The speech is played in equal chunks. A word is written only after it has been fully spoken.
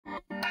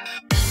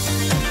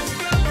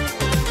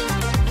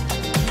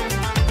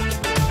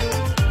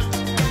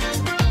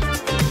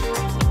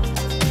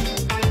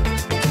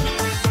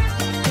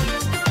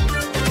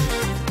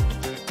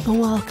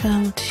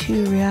welcome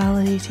to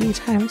Reality Tea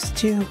Times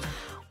 2,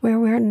 where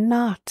we're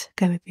not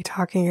going to be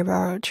talking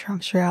about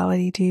Trump's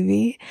reality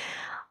TV.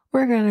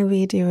 We're going to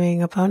be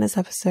doing a bonus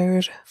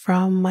episode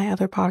from my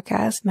other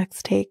podcast,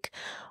 Next Take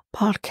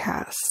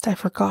Podcast. I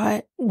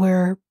forgot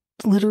we're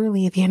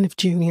literally at the end of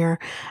June here,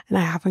 and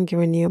I haven't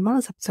given you a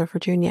bonus episode for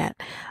June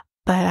yet,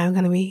 but I'm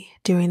going to be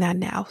doing that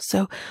now.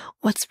 So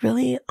what's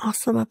really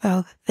awesome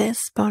about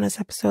this bonus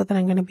episode that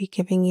I'm going to be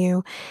giving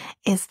you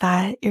is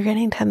that you're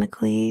getting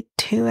technically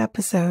 2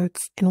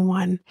 episodes in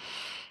one,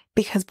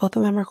 because both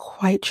of them are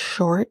quite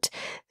short.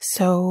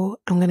 So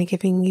I'm going to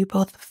giving you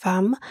both of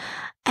them,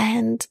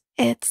 and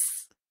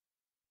it's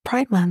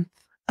Pride Month,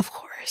 of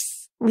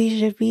course. We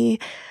should be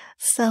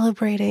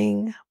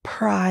celebrating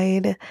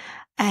Pride,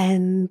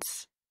 and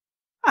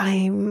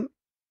I'm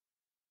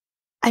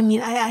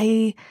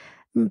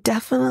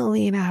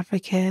definitely an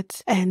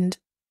advocate and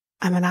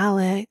I'm an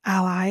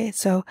ally.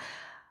 So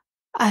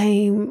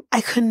I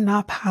could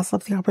not pass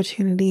up the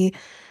opportunity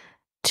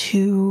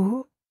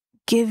to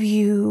give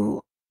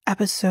you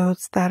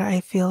episodes that I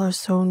feel are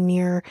so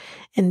near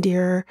and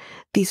dear.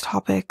 These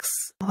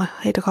topics, I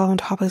hate to call them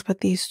topics,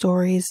 but these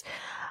stories,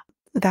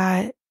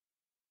 that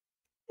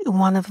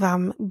one of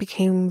them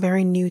became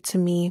very new to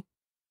me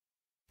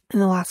in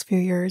the last few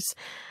years,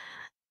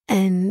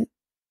 and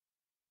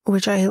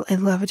which I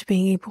loved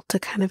being able to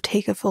kind of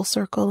take a full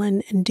circle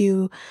and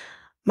do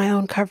my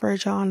own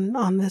coverage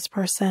on this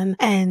person,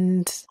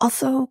 and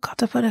also got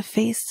to put a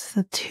face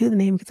to the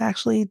name, because I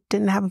actually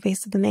didn't have a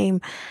face to the name.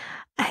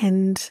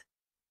 And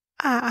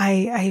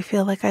I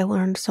feel like I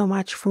learned so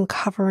much from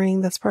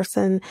covering this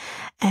person,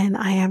 and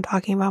I am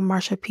talking about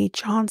Marsha P.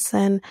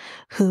 Johnson,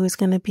 who is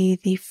going to be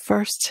the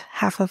first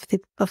half of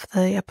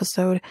the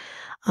episode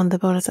on the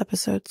bonus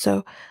episode.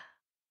 So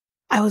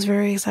I was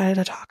very excited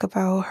to talk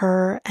about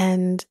her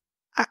and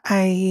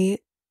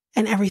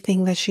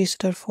everything that she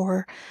stood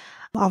for.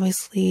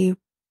 Obviously,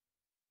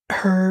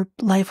 her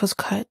life was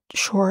cut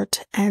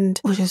short, and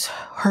which is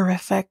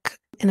horrific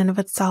in and of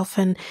itself,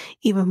 and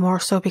even more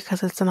so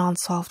because it's an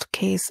unsolved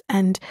case,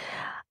 and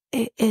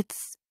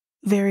it's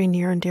very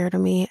near and dear to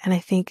me. And I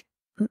think,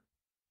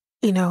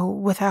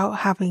 without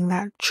having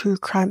that true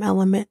crime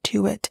element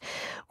to it,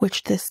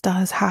 which this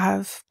does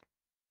have,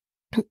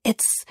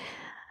 it's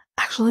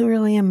actually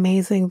really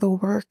amazing the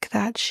work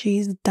that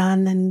she's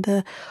done and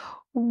the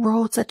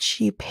roads that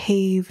she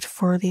paved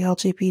for the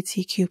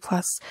LGBTQ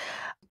plus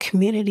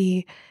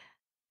community,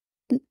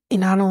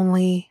 not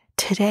only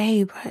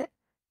today, but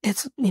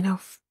it's,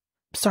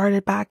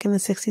 started back in the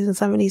 60s and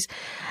 70s.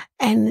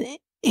 And it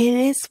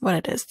is what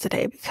it is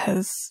today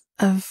because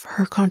of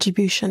her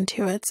contribution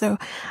to it. So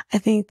I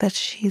think that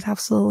she's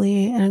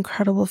absolutely an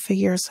incredible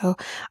figure. So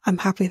I'm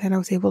happy that I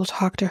was able to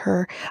talk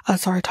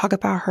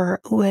about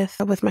her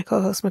with my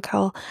co-host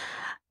Mikkel.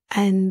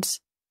 And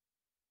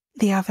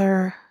the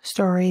other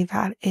story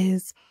that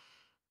is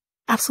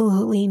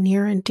absolutely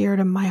near and dear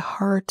to my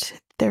heart,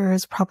 there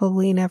is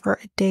probably never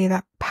a day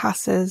that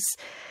passes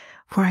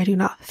where I do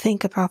not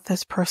think about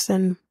this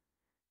person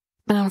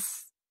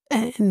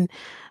and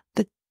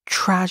the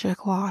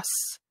tragic loss.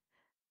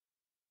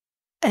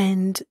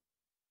 And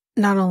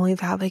not only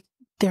that,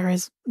 there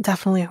is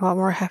definitely a lot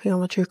more heavy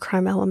on the true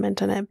crime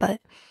element in it, but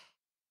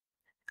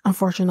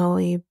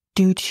unfortunately,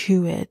 due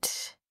to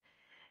it,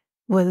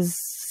 was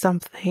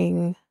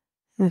something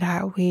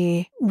that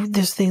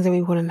there's things that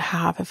we wouldn't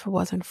have if it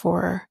wasn't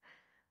for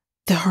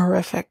the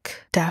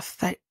horrific death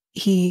that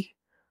he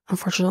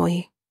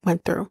unfortunately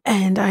went through.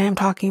 And I am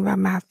talking about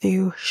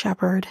Matthew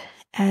Shepard,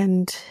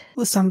 and it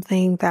was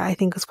something that I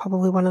think was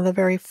probably one of the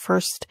very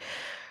first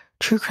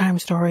true crime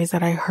stories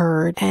that I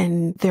heard.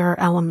 And there are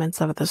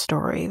elements of the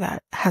story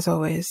that has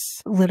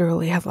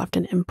left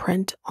an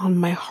imprint on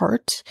my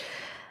heart.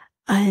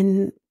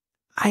 And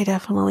I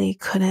definitely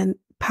couldn't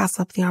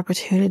pass up the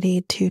opportunity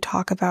to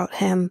talk about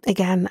him.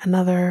 Again,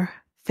 another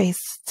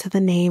face to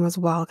the name as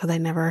well, because I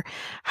never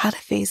had a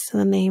face to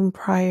the name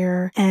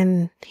prior.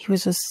 And he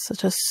was just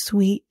such a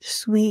sweet,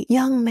 sweet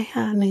young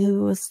man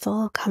who was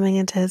still coming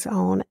into his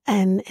own.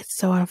 And it's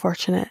so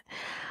unfortunate.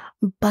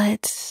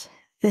 But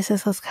this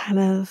is kind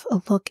of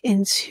a look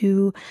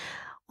into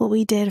what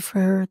we did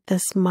for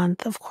this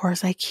month. Of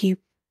course, I keep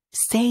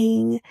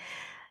saying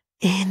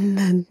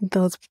in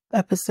those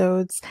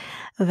episodes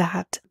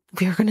that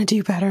we're going to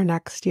do better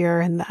next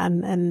year and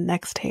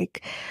Next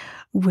Take,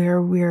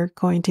 where we're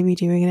going to be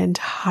doing an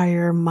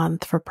entire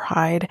month for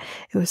Pride.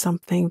 It was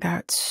something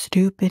that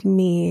stupid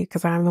me,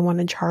 because I'm the one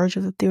in charge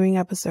of doing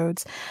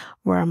episodes,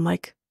 where I'm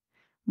like,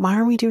 why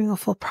are we doing a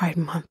full Pride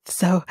month?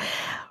 So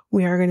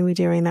we are going to be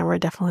doing that. We're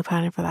definitely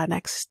planning for that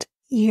next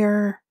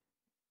year.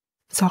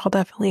 So I'll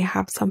definitely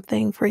have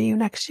something for you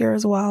next year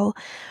as well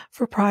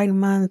for Pride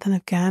Month. And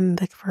again,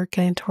 we're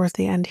getting towards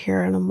the end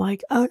here, and I'm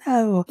like, oh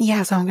no.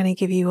 Yeah, so I'm going to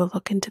give you a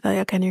look into that.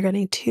 Again, you're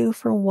getting 2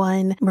 for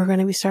 1. We're going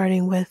to be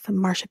starting with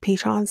Marsha P.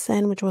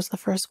 Johnson, which was the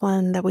first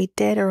one that we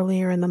did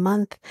earlier in the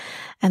month.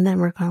 And then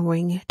we're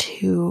going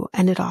to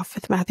end it off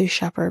with Matthew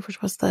Shepard,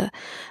 which was the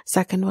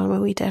second one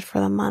that we did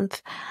for the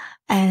month.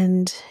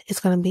 and it's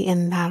going to be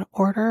in that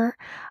order.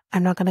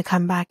 I'm not going to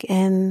come back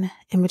in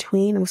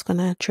between. I'm just going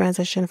to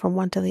transition from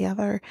one to the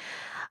other.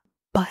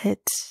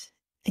 But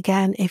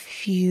again,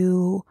 if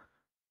you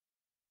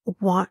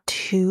want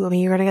to, I mean,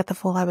 you're going to get the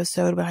full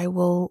episode, but I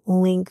will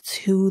link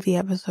to the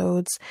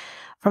episodes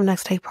from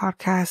Next Take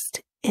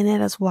Podcast in it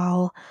as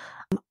well.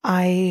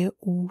 I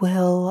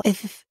will,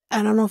 if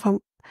I don't know if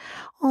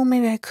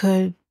maybe I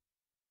could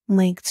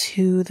link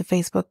to the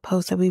Facebook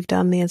post that we've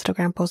done, the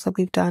Instagram post that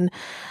we've done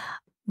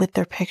with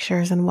their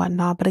pictures and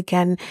whatnot. But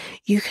again,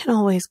 you can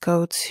always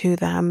go to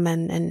them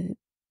and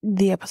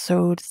the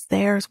episodes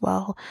there as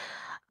well.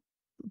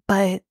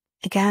 But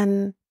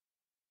again,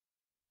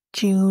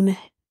 June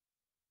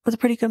was a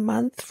pretty good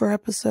month for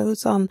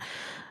episodes. On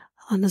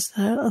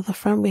the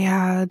front, we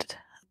had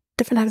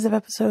different types of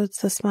episodes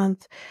this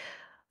month.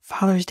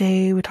 Father's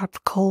Day, we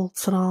talked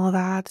cults and all of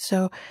that.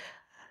 So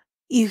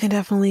you can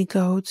definitely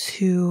go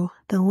to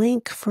the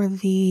link for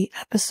the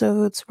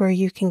episodes where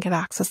you can get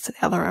access to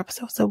the other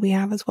episodes that we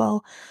have as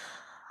well.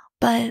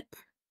 But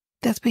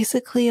that's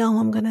basically all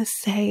I'm going to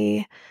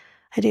say.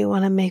 I do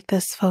want to make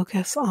this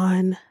focus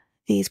on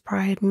these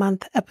Pride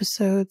Month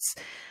episodes.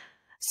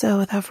 So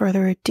without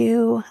further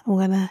ado, I'm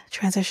going to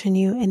transition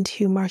you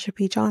into Marsha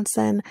P.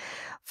 Johnson,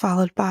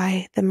 followed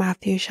by the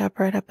Matthew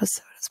Shepard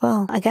episode as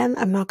well. Again,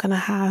 I'm not going to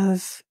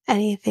have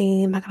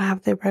anything, I'm not going to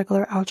have the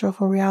regular outro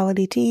for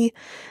Reality Tea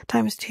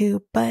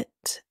 ×2, but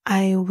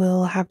I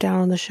will have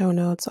down in the show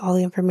notes all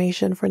the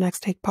information for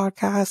Next Take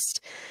Podcast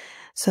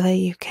so that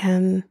you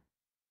can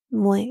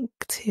link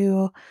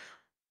to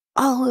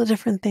all the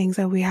different things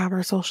that we have,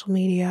 our social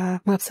media,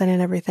 website,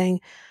 and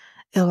everything.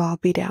 It'll all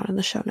be down in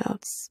the show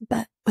notes.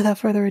 But without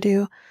further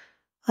ado,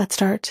 let's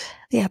start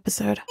the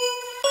episode.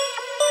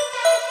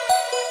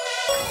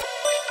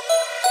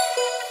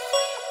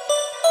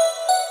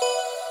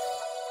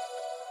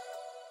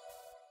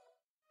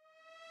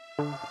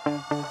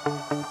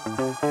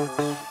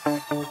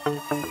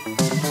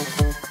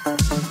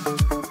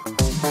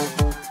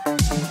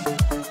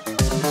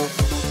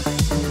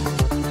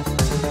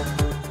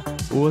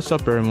 What's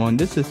up, everyone?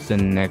 This is the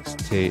Next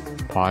Take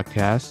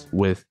Podcast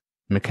with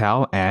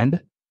Mikal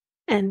and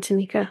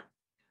Tanika,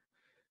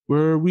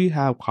 where we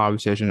have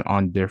conversation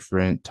on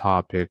different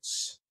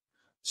topics.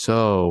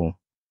 So,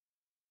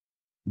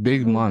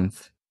 big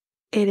month.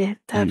 It is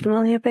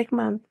definitely a big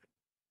month.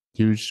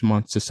 Huge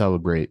month to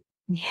celebrate.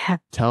 Yeah.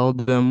 Tell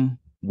them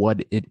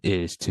what it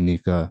is,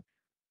 Tanika.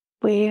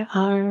 We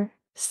are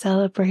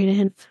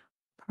celebrating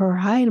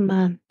Pride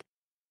Month.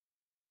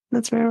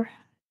 That's where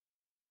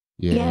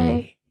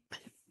Yay.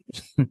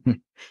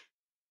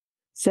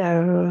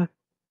 So,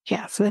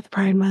 yes, with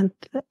Pride Month,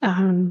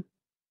 we're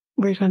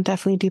going to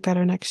definitely do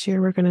better next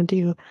year. We're going to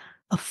do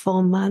a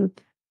full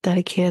month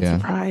dedicated to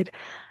Pride.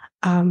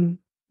 But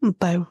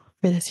for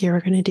this year,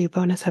 we're going to do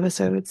bonus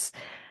episodes.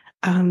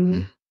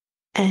 And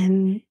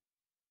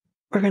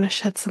we're going to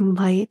shed some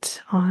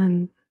light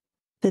on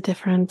the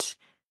different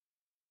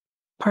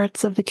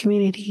parts of the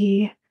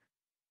community.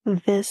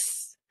 With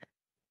this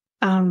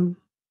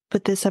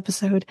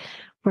episode,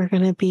 we're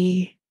going to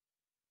be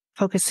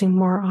focusing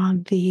more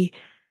on the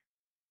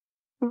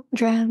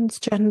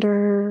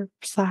transgender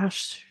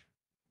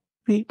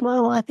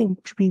I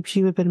think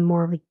she would have been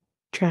more of a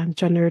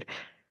transgendered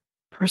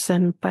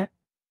person, but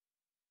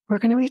we're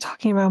going to be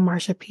talking about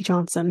Marsha P.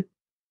 Johnson.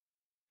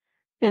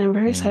 And I'm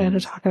very excited to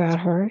talk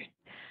about her.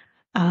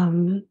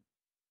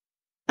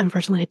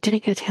 Unfortunately, I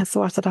didn't get a chance to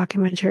watch the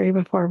documentary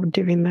before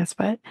doing this,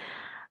 but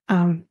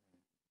I'm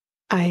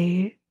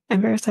very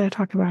excited to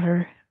talk about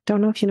her.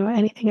 Don't know if you know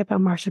anything about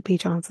Marsha P.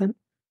 Johnson.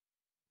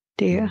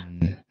 Do you?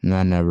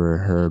 I never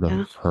heard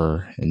of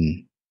her,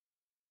 and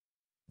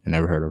I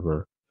never heard of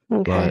her.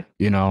 Okay.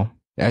 But,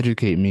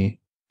 educate me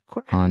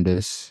on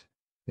this.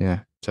 Yeah,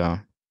 so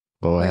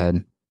go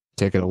ahead.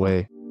 Take it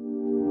away.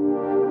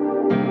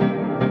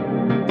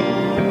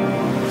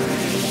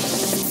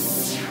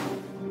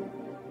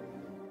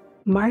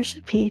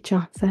 Marsha P.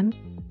 Johnson,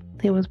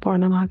 he was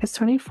born on August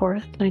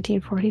 24th,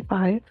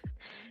 1945,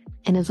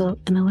 in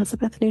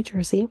Elizabeth, New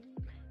Jersey,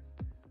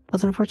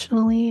 was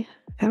unfortunately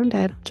found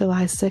dead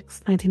July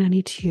 6,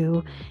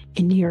 1992,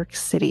 in New York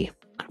City.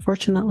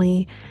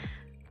 Unfortunately,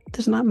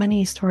 there's not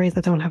many stories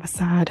that don't have a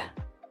sad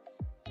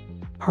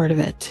part of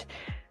it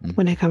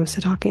when it comes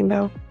to talking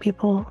about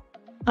people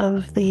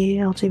of the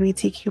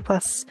LGBTQ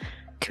plus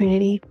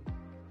community,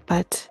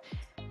 but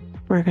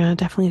we're going to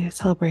definitely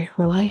celebrate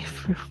her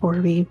life before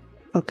we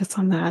focus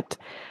on that.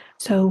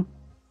 So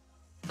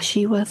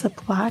she was a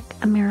Black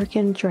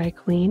American drag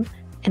queen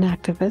and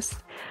activist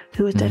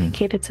who was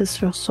dedicated to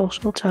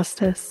social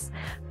justice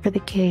for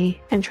the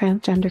gay and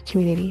transgender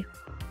community.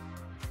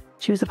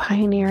 She was a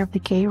pioneer of the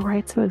gay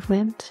rights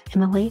movement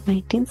in the late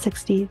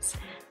 1960s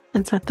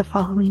and spent the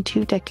following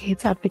 2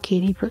 decades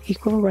advocating for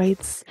equal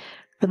rights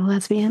for the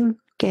lesbian,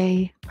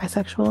 gay,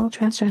 bisexual,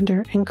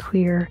 transgender, and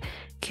queer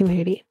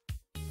community.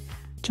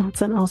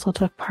 Johnson also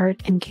took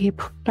part in gay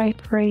pride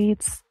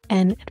parades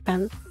and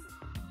events.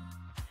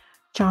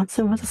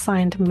 Johnson was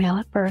assigned male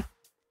at birth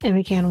and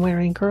began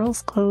wearing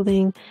girls'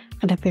 clothing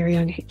at a very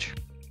young age.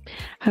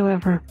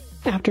 However,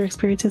 after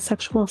experiencing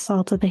sexual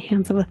assault at the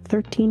hands of a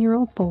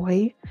 13-year-old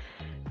boy,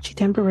 she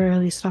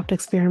temporarily stopped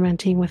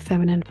experimenting with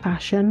feminine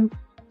fashion,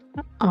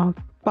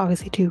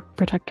 obviously to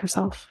protect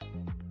herself.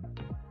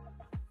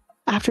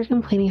 After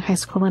completing high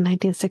school in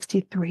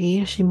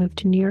 1963, she moved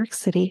to New York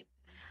City.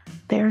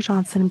 There,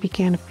 Johnson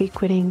began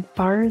frequenting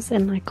bars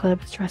and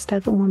nightclubs dressed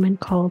as a woman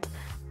called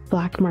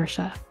Black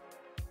Marsha.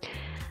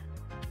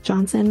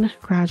 Johnson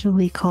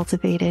gradually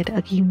cultivated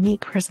a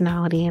unique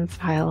personality and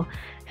style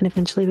and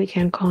eventually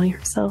began calling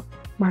herself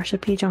Marsha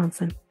P.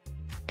 Johnson.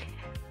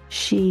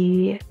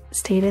 She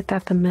stated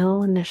that the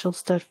middle initial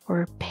stood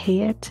for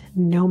Pay It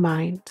No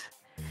Mind,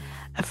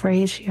 a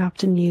phrase she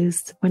often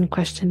used when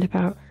questioned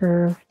about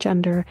her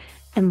gender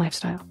and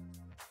lifestyle.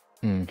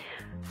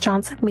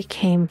 Johnson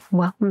became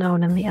well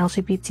known in the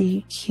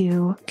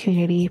LGBTQ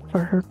community for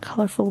her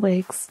colorful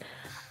wigs,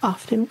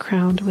 often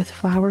crowned with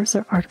flowers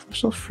or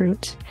artificial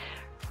fruit,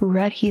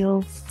 red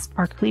heels,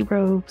 sparkly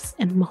robes,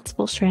 and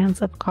multiple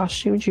strands of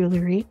costume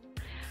jewelry.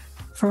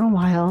 For a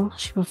while,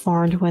 she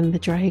performed with the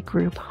drag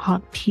group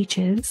Hot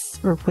Peaches.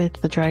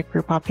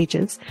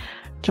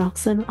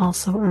 Johnson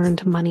also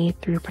earned money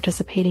through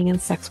participating in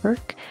sex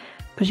work,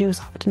 but she was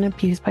often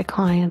abused by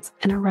clients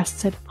and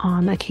arrested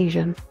on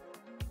occasion.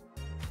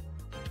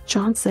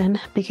 Johnson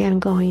began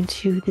going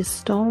to the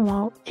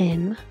Stonewall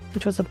Inn,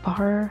 which was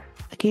a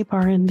gay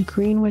bar in the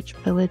Greenwich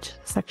Village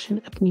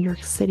section of New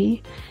York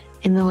City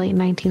in the late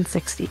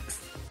 1960s.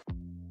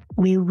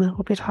 We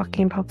will be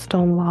talking about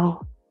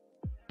Stonewall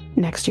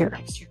next year.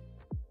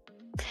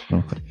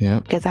 Okay, yeah.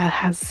 Because that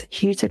has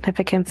huge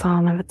significance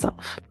on of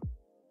itself.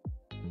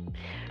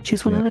 She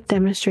was one of the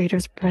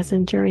demonstrators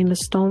present during the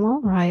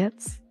Stonewall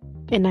riots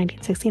in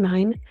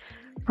 1969,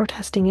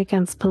 protesting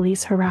against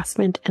police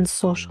harassment and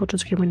social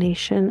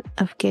discrimination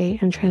of gay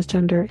and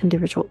transgender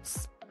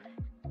individuals.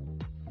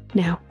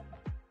 Now,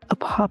 a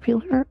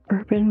popular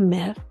urban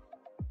myth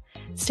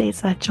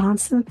states that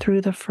Johnson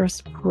threw the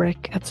first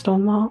brick at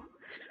Stonewall,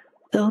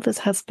 though this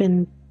has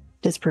been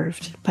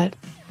disproved, but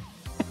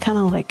I kind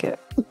of like it.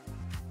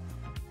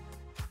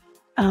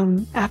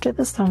 After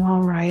the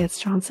Stonewall riots,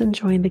 Johnson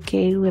joined the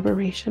Gay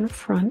Liberation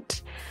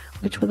Front,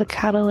 which was a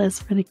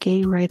catalyst for the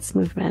gay rights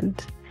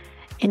movement.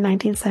 In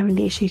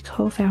 1970, she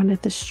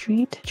co-founded the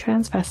Street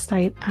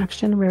Transvestite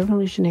Action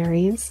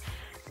Revolutionaries,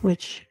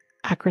 which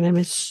acronym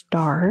is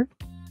STAR,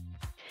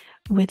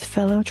 with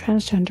fellow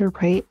transgender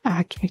right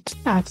activist.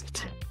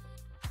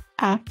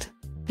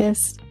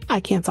 I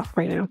can't talk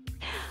right now.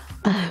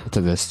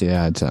 Activist,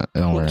 yeah,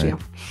 don't worry. Thank you.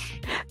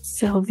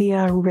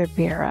 Sylvia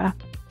Rivera.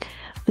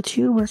 The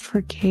two worked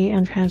for gay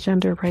and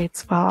transgender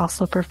rights while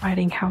also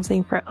providing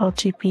housing for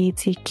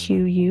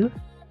LGBTQ youth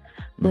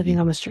living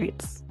on the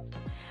streets.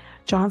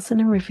 Johnson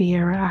and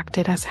Rivera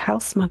acted as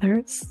house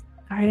mothers,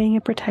 guiding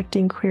and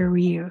protecting queer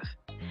youth.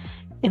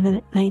 In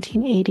the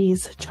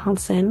 1980s,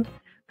 Johnson,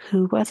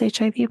 who was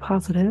HIV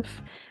positive,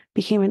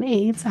 became an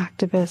AIDS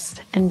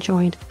activist and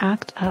joined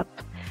ACT UP,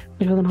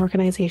 which was an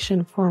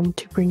organization formed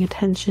to bring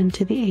attention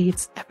to the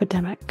AIDS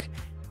epidemic.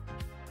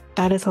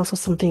 That is also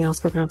something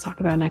else we're going to talk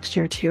about next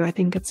year, too. I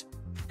think it's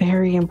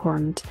very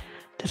important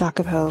to talk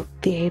about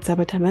the AIDS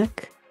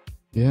epidemic.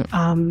 Yeah.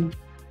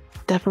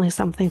 Definitely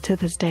something to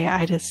this day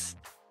I just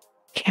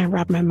can't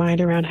wrap my mind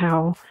around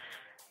how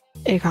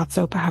it got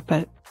so bad,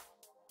 but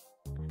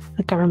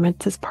the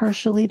government is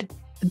partially to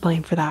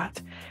blame for that.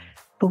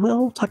 But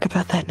we'll talk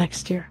about that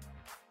next year.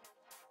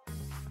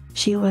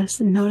 She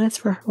was noticed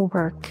for her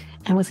work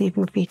and was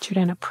even featured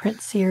in a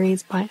print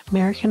series by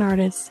American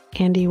artist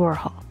Andy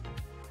Warhol.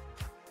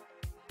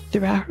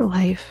 Throughout her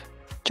life,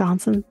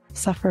 Johnson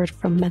suffered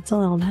from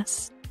mental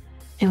illness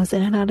and was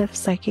in and out of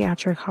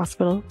psychiatric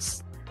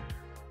hospitals.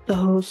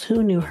 Those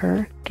who knew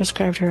her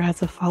described her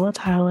as a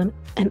volatile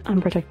and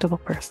unpredictable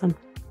person.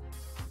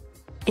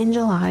 In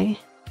July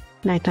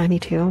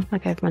 1992,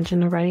 like I've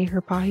mentioned already,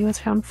 her body was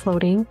found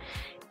floating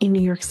in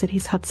New York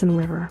City's Hudson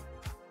River.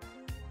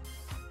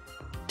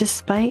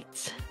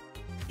 Despite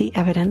the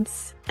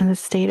evidence and the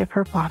state of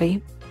her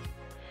body,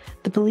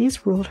 the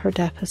police ruled her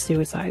death as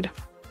suicide.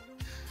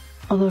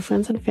 Although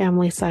friends and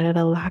family cited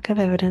a lack of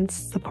evidence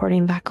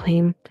supporting that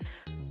claim,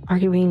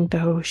 arguing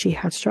though she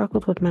had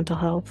struggled with mental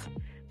health,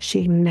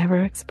 she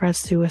never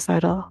expressed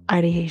suicidal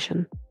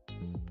ideation.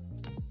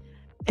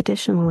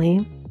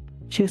 Additionally,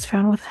 she was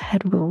found with a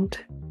head wound.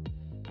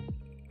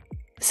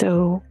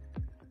 So,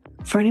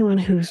 for anyone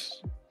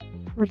who's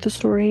heard the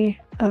story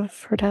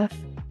of her death,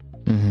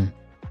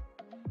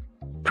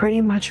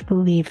 pretty much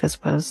believe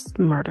this was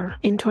murder.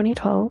 In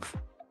 2012,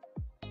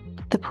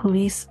 the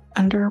police,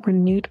 under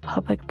renewed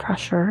public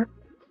pressure,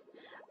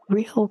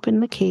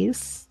 reopened the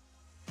case.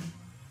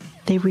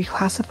 They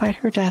reclassified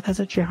her death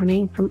as a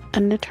drowning from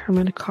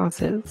undetermined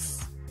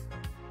causes.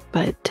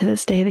 But to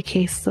this day, the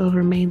case still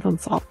remains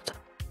unsolved.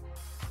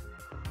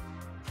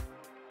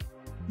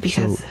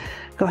 Because,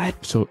 go ahead.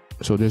 So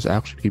there's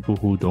actually people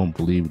who don't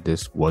believe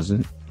this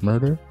wasn't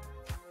murder?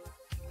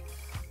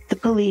 The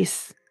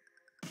police.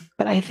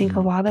 But I think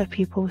a lot of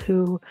people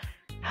who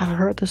have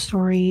heard the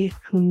story,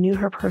 who knew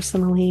her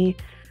personally,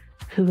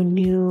 who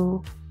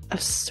knew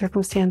of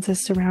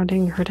circumstances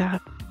surrounding her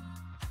death,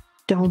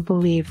 don't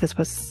believe this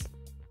was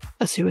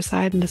a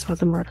suicide and this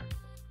was a murder.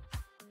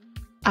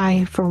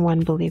 I, for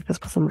one, believe this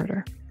was a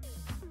murder.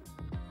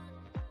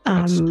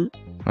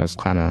 That's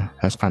kind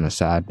of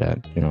sad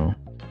that, you know.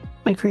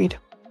 Agreed.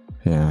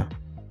 Yeah.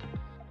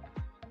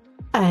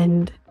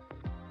 And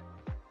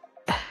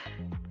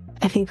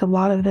I think a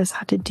lot of this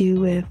had to do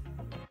with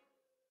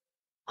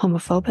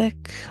homophobia,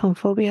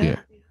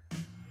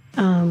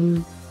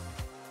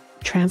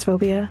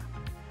 transphobia.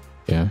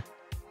 Yeah.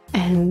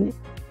 And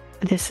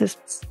this is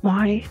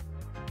why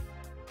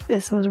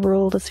this was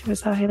ruled a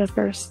suicide at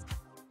first.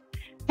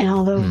 And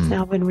although it's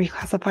now been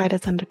reclassified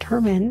as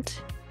undetermined,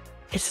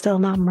 it's still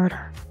not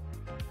murder.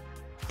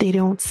 They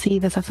don't see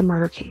this as a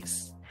murder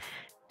case.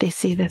 They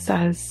see this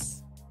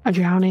as a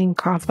drowning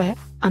caused by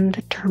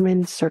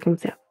undetermined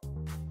circumstance.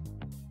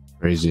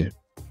 Crazy.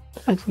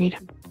 Agreed.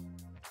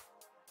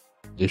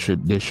 They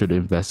should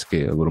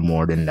investigate a little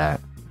more than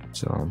that.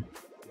 So.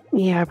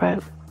 Yeah,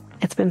 but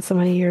it's been so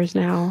many years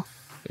now.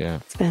 Yeah.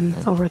 It's been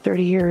over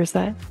 30 years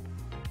that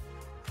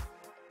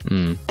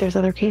there's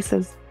other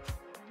cases.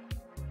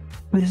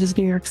 This is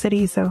New York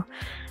City, so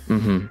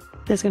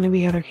there's going to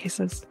be other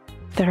cases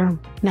that are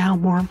now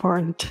more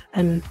important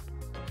than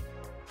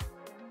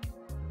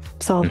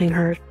solving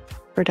her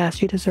for death.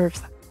 She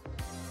deserves that.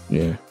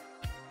 Yeah.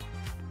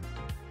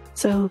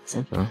 So,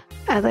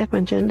 as I've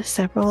mentioned,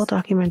 several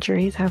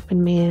documentaries have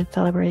been made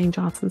celebrating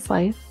Johnson's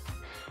life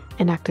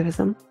and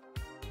activism.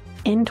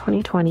 In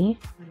 2020,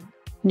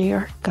 New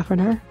York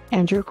Governor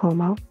Andrew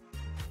Cuomo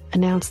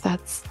announced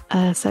that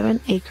a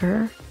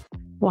 7-acre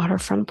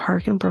waterfront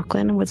park in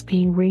Brooklyn was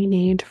being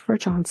renamed for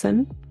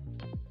Johnson.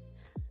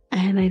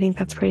 And I think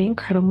that's pretty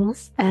incredible.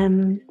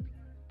 And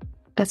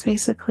that's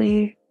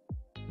basically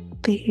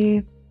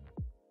the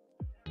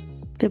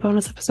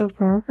bonus episode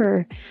for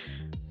her.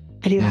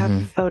 I do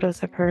have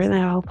photos of her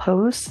that I'll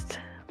post.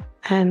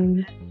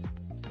 And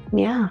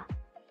yeah.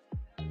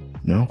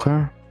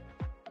 Okay.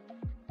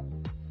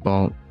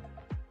 Well,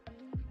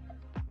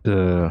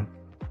 the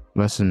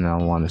lesson I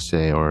want to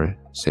say, the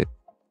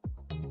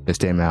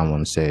statement I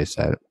want to say is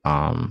that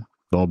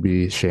don't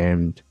be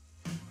ashamed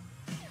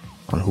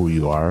on who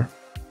you are.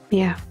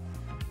 Yeah.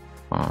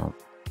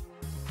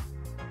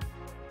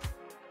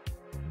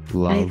 Love.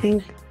 I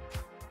think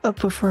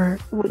before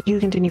you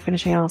continue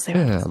finishing, I'll say.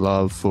 Yeah,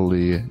 love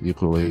fully,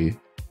 equally.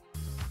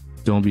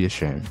 Don't be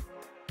ashamed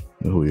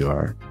of who you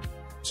are.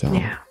 So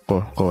yeah.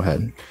 Go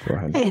ahead.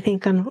 I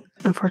think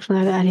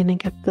unfortunately I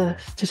didn't get the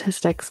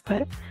statistics,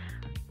 but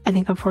I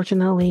think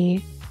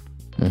unfortunately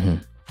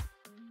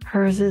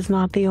hers is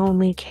not the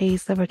only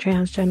case of a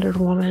transgendered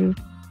woman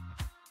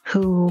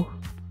who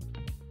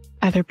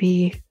have either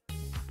been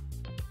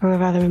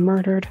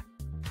murdered,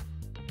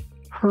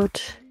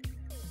 hurt,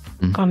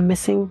 gone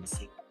missing.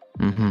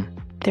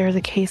 There's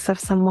a case of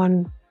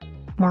someone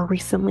more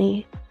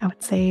recently, I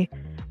would say,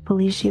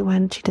 believe she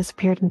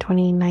disappeared in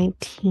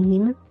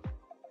 2019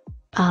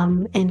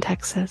 in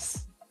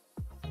Texas,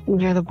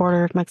 near the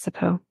border of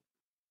Mexico.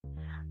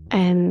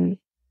 And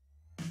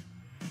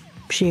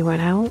she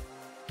went out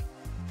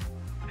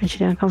and she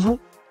didn't come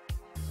home.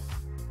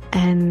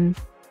 And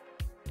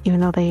even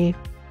though they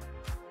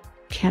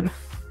can't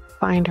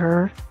find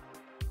her,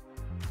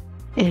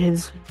 it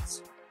is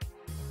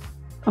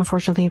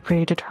unfortunately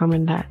pretty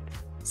determined that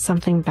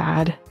something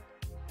bad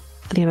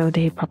at the end of the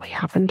day probably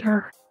happened to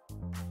her.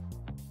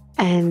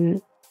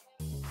 And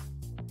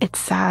it's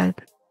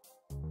sad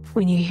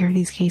when you hear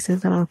these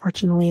cases, and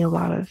unfortunately a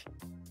lot of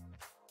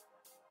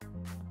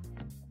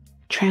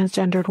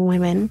transgendered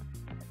women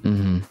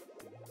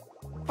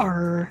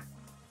are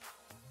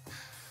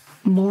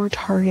more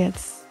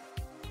targets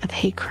of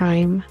hate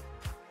crime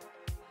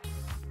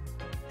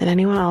than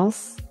anyone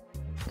else.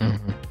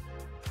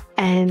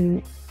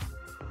 And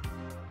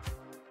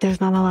there's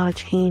not a lot of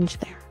change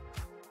there.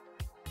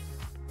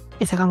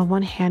 It's like on the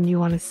one hand, you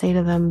want to say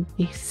to them,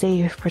 be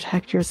safe,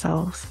 protect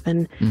yourself,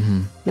 and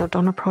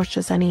don't approach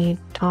just any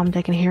Tom,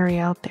 Dick, and Harry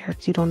out there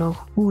because you don't know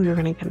who you're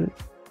going to get,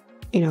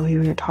 who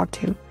you're going to talk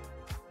to.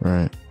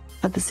 Right.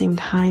 At the same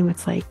time,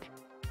 it's like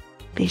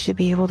they should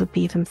be able to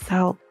be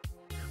themselves.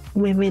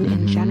 Women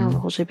in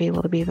general should be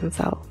able to be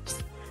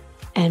themselves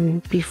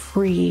and be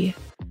free,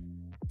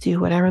 do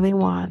whatever they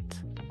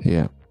want.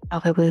 Yeah.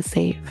 While they live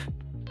safe.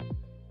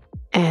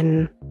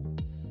 And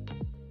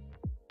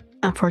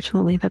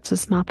unfortunately, that's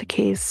just not the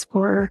case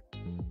for,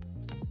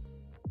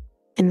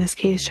 in this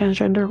case,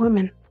 transgender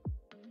women.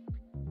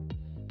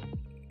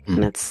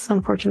 And it's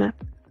unfortunate.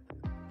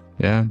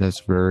 Yeah,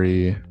 that's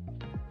very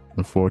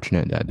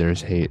unfortunate that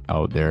there's hate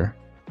out there.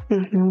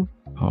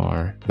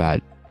 Or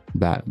back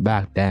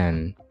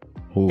then.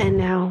 And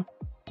now.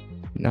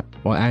 No,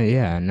 well,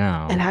 yeah,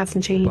 now. It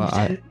hasn't changed.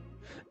 But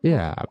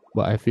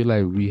I feel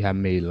like we have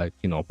made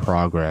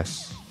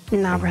progress.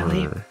 Not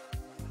really.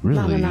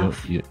 Really? Not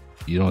enough. You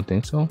don't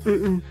think so?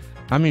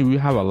 I mean, we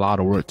have a lot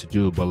of work to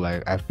do,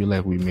 but I feel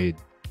like we made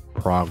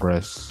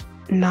progress.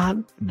 Not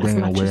as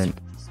much as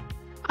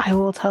I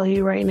will tell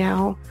you right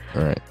now.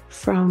 All right.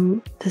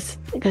 From this,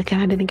 again,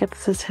 I didn't get the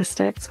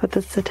statistics, but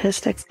the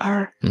statistics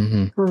are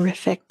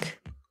horrific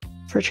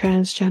for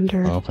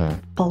transgender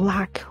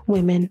Black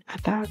women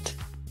at that.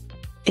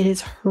 It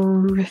is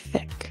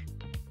horrific.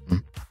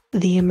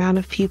 The amount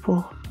of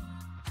people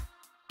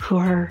who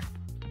are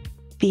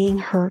being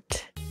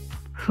hurt,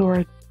 who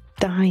are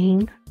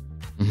dying,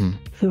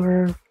 who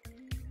are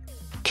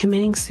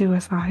committing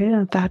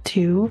suicide, that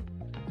too.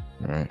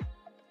 Right.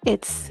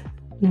 It's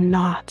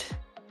not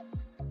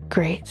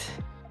great.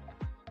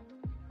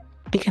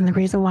 Because the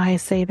reason why I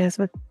say this,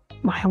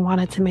 why I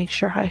wanted to make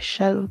sure I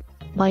shed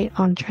light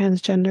on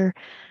transgender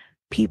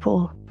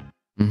people,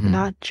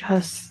 not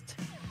just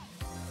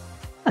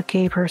a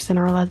gay person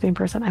or a lesbian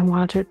person. I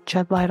wanted to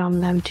shed light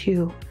on them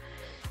too.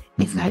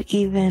 Is that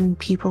even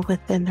people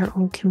within their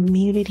own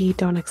community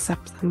don't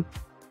accept them.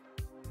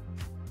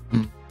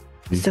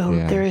 So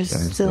there is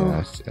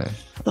still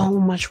so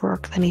much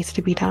work that needs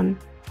to be done.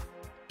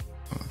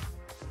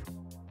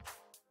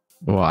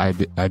 Well, I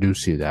do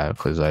see that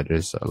because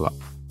there's a lot,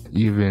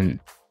 even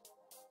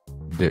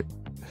like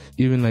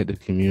the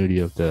community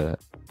of the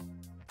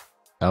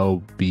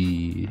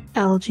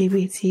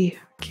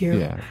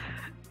LGBTQ.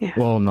 Yeah.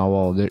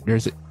 Well,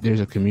 there's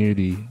a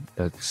community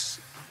that's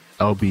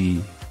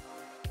LBG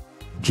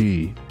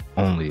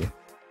only.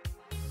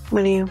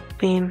 What do you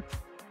mean?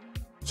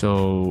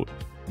 So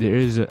there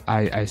is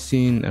I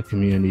seen a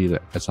community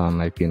that's on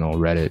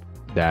Reddit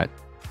that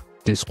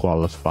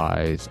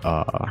disqualifies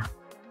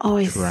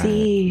I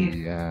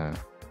see. Yeah.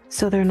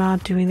 So they're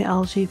not doing the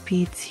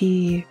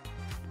LGBT.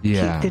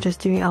 Yeah. They're just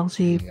doing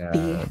LGBT.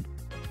 Yeah.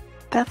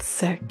 That's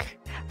sick.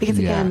 Because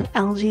again,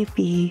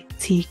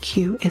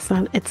 LGBTQ is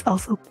not. It's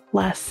also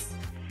plus.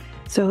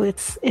 So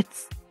it's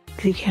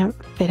you can't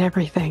fit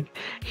everything.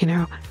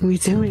 We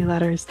too many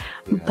letters.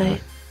 Yeah.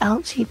 But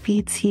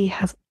LGBT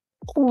has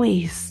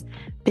always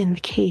been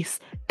the case.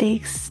 They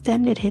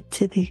extended it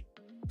to the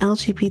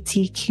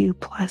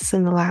LGBTQ plus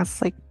in the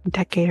last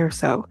decade or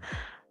so.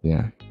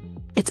 Yeah.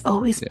 It's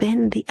always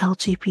been the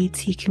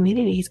LGBT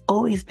community. It's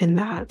always been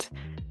that.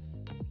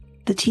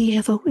 The T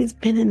has always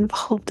been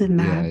involved in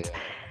that. Yeah.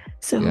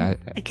 So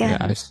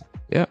again, I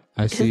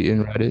see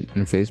in Reddit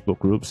and Facebook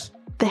groups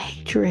the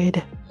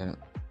hatred. Yeah.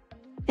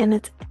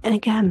 And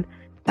again,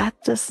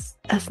 that's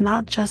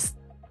not just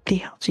the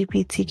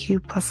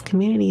LGBTQ plus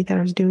community that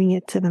is doing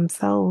it to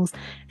themselves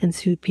and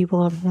to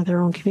people of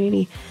their own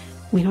community.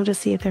 We don't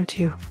just see it there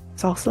too.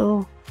 It's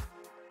also,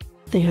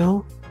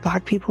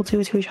 Black people do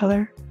it to each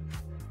other.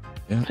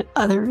 Yeah.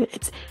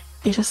 It's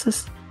just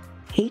this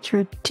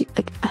hatred.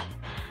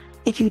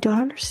 If you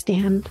don't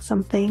understand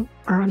something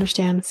or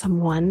understand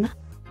someone,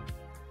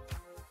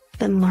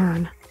 then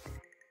learn.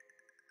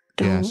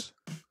 Don't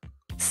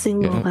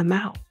single them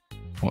out.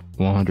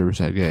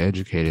 100% get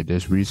educated.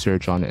 There's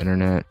research on the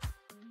internet.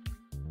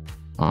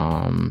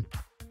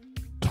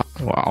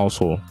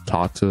 Also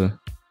talk.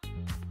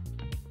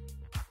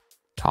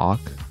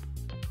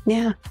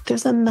 Yeah,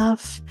 there's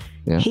enough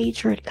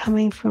hatred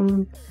coming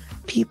from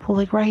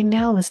people. Right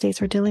now, the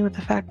states are dealing with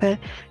the fact that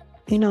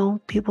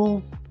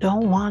people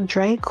don't want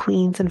drag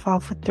queens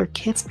involved with their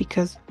kids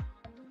because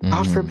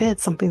God forbid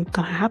something's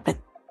gonna happen.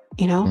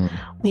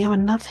 We have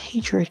enough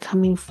hatred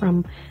coming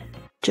from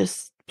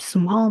just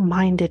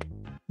small-minded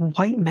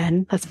white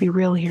men, let's be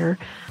real here,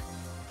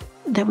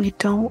 that we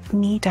don't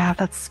need to have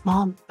that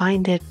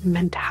small-minded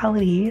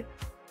mentality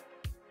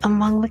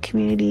among the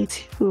community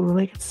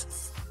too.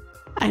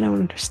 I don't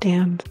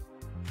understand.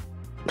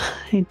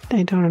 I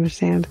don't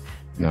understand.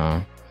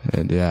 No.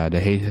 Yeah, the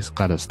hate has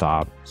got to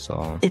stop.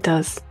 So it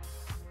does.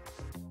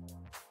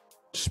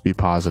 Just be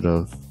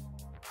positive.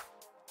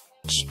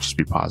 Just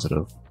be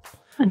positive.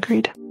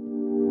 Agreed.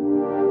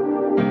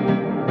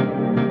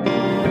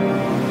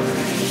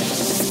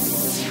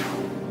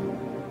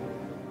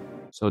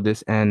 So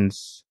this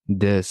ends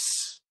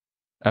this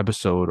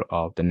episode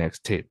of the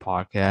Next Tape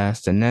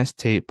Podcast. The Next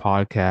Tape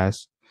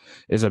Podcast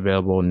is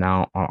available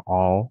now on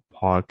all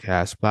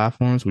podcast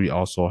platforms. We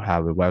also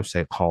have a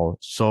website called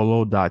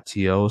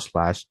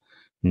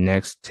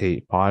solo.to/Next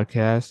Tape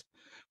Podcast.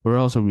 Where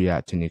else are we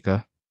at,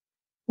 Tanika?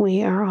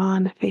 We are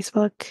on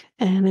Facebook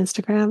and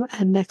Instagram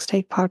at Next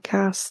Take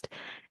Podcast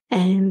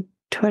and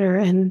Twitter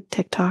and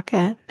TikTok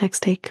at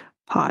Next Take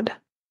Pod.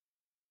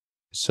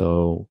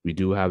 So we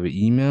do have an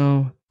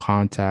email.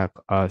 Contact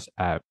us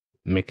at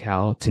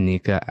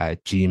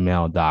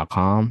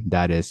mikhailtanika@gmail.com.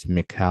 That is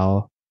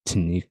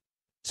mikhailtanika.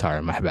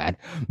 Sorry, my bad.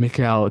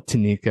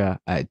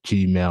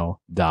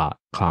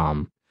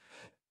 mikhailtanika@gmail.com.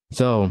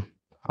 So,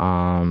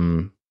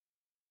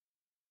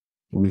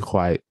 we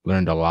quite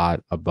learned a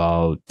lot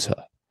about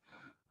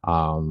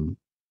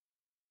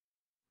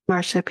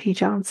Marsha P.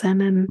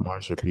 Johnson and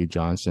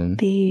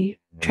the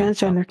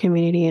transgender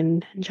community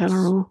in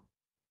general.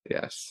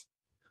 Yes.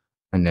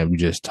 And then we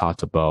just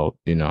talked about,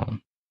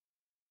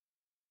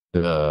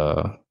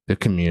 the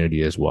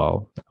community as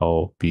well.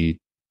 LBGT,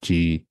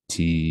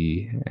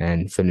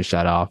 and finish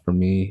that off for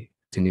me,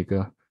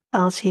 Tanika.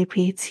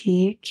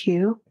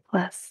 LGBTQ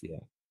plus. Yeah.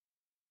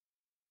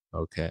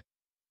 Okay.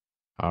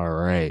 All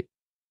right.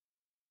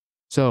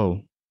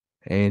 So,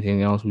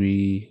 anything else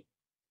we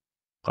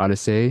gotta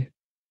say?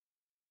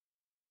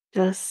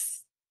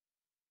 Just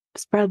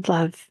spread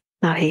love,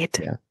 not hate.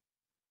 Yeah,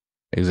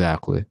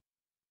 exactly.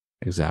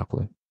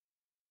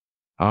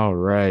 All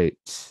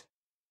right.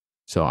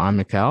 So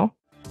I'm Mikal.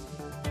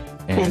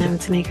 And I'm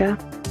Tanika.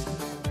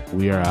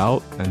 We are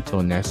out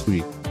until next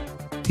week.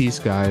 Peace,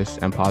 guys,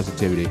 and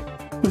positivity.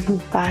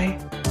 Bye.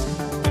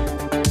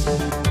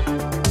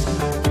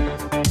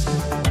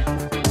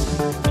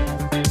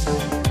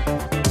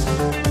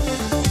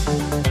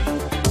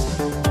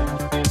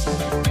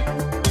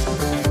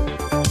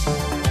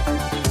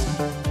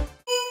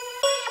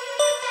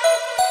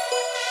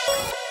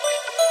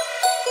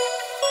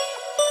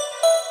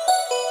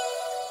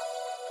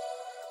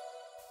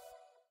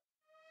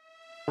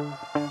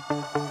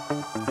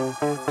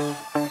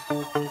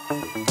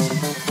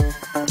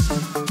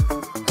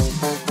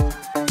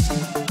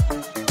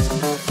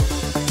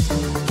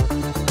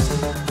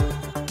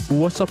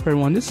 What's up,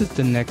 everyone? This is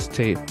the Next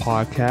Tape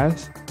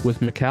podcast with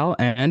Mikal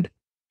and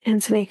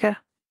Tanika,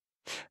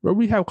 where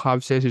we have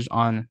conversations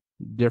on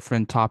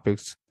different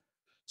topics.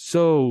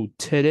 So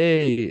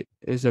today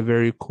is a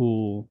very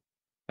cool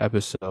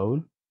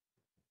episode.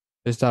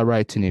 Is that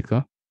right,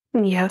 Tanika?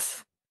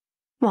 Yes.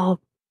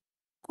 Well,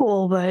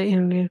 cool, but I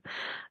don't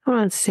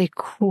want to say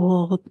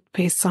cool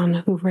based on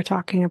who we're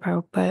talking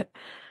about, but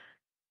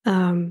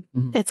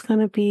it's going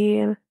to be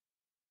an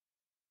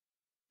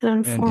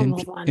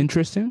informal one.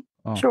 Interesting?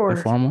 Oh, sure.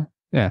 Informal?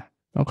 Yeah.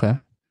 Okay.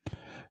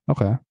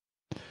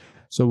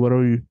 So what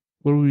will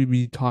we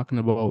be talking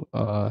about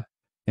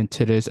in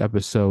today's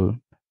episode?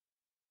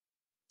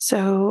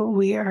 So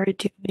we are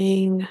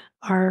doing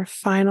our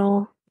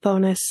final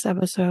bonus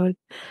episode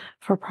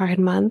for Pride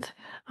Month.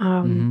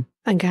 Again,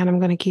 I'm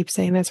going to keep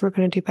saying this. We're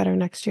going to do better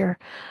next year.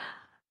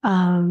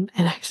 And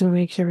actually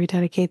make sure we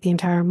dedicate the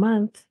entire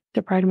month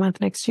to Pride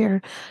Month next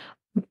year.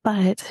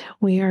 But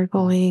we are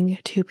going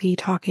to be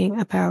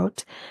talking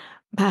about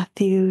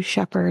Matthew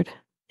Shepard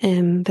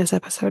in this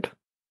episode.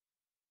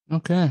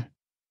 Okay.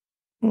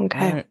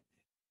 Right.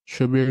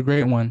 Should be a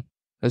great one.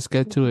 Let's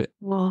get to it.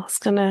 Well, it's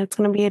gonna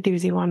be a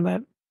doozy one,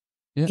 but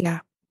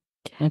yeah.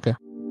 Okay.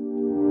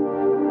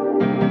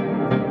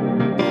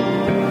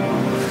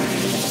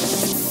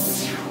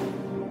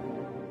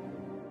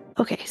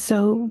 Okay,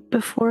 so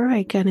before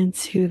I get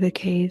into the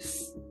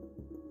case,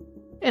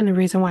 and the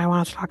reason why I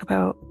want to talk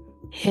about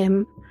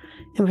him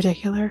in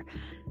particular,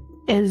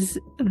 is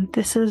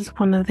this is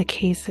one of the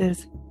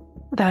cases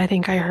that I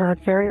think I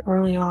heard very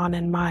early on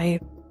in my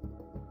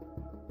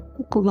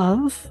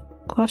love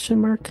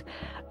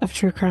of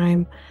true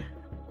crime,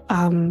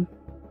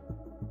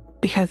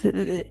 because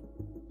it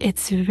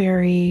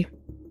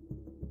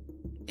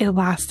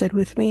lasted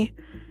with me.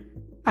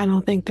 I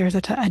don't think there's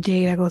a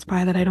day that goes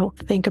by that I don't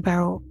think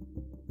about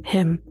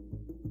him.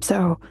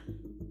 So,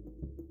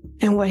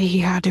 and what he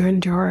had to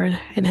endure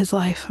in his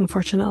life,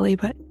 unfortunately,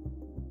 but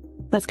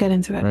let's get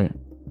into it. Right.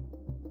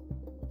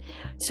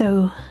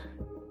 So,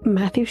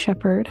 Matthew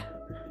Shepard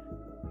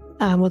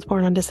was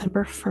born on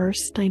December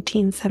 1st,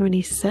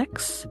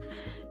 1976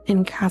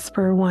 in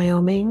Casper,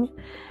 Wyoming,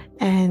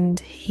 and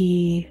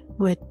he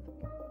would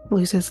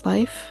lose his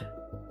life,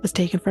 was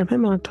taken from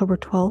him on October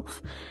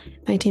 12th,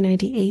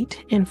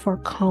 1998 in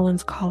Fort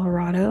Collins,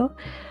 Colorado.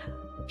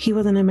 He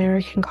was an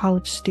American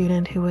college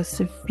student who was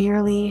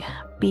severely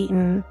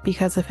beaten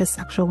because of his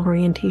sexual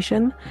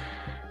orientation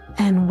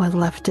and was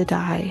left to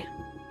die.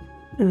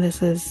 And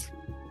this is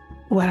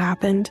what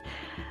happened.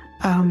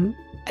 I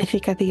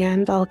think at the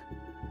end,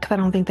 because I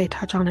don't think they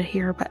touch on it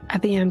here, but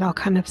at the end, I'll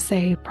kind of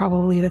say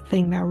probably the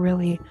thing that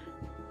really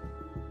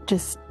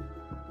just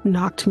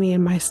knocked me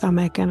in my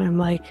stomach. And I'm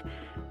like,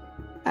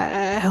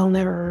 I'll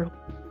never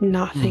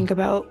not think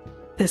about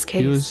this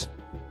case.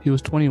 He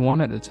was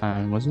 21 at the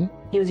time, wasn't he?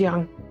 He was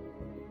young.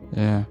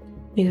 Yeah.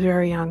 He was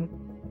very young.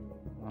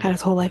 Had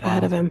his whole life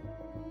ahead of him.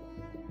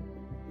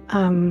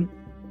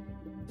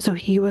 So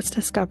he was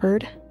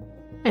discovered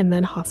and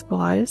then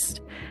hospitalized,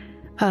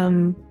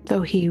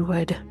 though he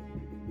would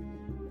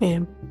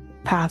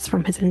pass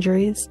from his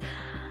injuries.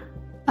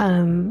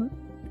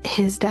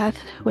 His death,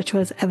 which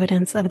was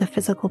evidence of the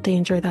physical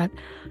danger that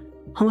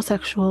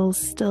homosexuals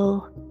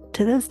still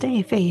to this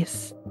day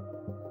face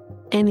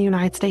in the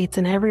United States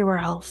and everywhere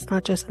else,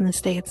 not just in the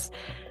States,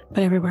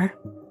 but everywhere.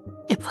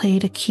 It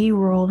played a key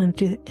role in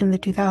the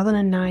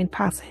 2009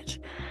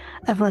 passage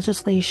of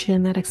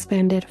legislation that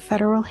expanded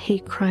federal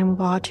hate crime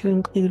law to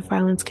include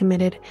violence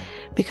committed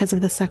because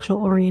of the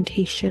sexual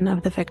orientation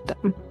of the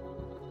victim.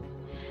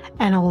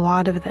 And a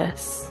lot of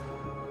this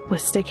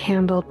was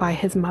stick-handled by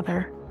his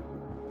mother.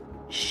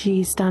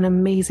 She's done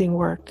amazing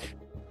work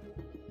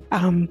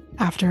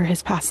after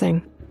his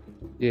passing.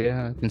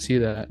 Yeah, I can see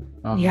that.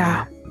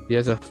 Yeah. He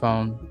has a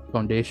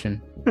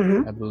foundation,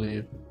 I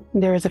believe.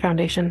 There is a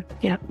foundation,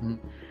 yeah.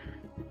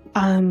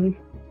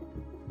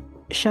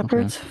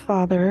 Shepard's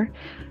father,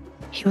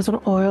 he was an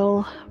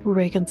oil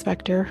rig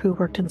inspector who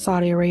worked in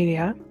Saudi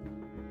Arabia.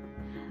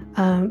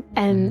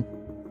 And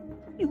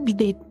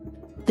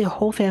the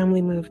whole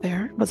family moved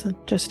there. It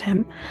wasn't just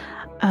him.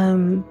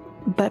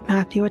 But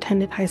Matthew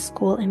attended high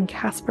school in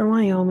Casper,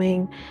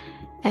 Wyoming,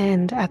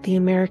 and at the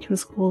American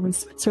School in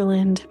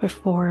Switzerland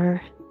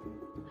before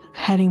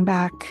heading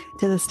back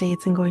to the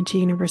States and going to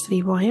University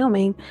of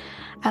Wyoming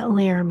at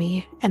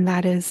Laramie. And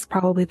that is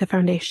probably the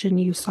foundation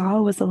you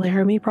saw, was the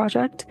Laramie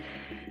Project.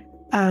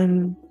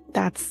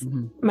 That's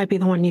might be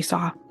the one you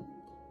saw.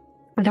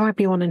 There might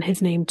be one in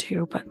his name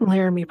too, but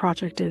Laramie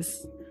Project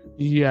is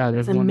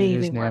there's one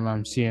in his name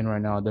I'm seeing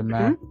right now. The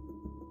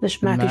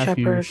Matthew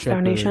Shepard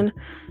Foundation.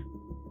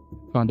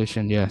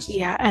 Foundation, yes.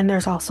 Yeah, and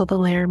there's also the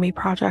Laramie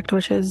Project,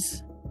 which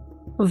is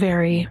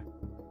very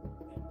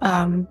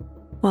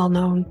well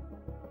known,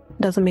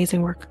 does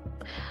amazing work.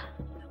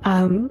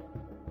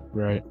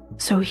 Right.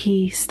 So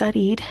he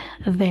studied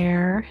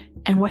there,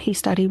 and what he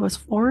studied was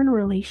foreign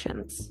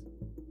relations,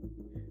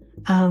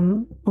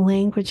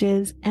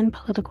 languages, and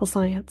political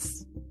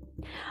science.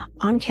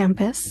 On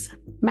campus,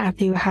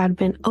 Matthew had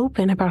been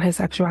open about his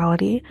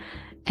sexuality,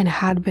 and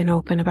had been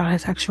open about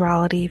his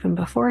sexuality even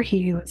before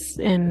he was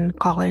in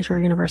college or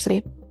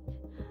university.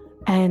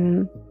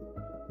 And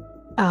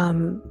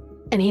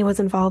he was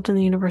involved in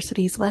the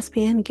university's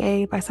lesbian,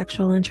 gay,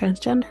 bisexual, and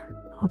transgender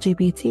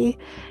LGBT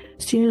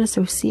student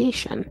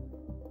association.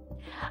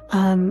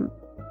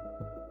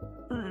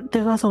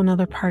 There's also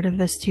another part of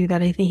this too,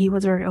 that I think he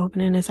was very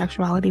open in his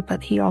sexuality,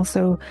 but he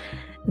also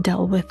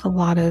dealt with a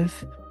lot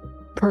of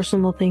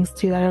personal things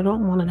too that I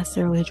don't want to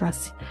necessarily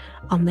address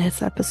on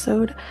this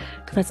episode,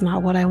 because that's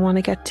not what I want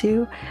to get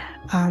to.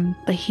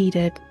 But he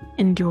did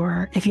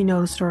endure, if you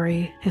know his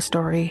story,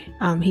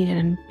 he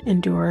did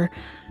endure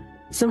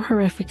some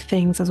horrific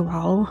things as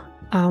well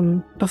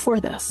before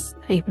this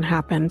even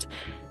happened.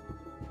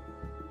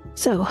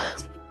 So,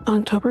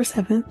 October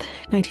 7th,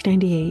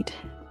 1998,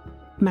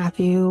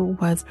 Matthew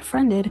was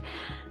befriended.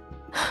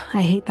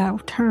 I hate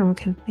that term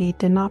because they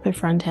did not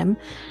befriend him,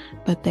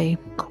 but they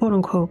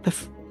quote-unquote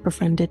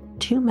befriended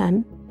two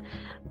men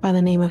by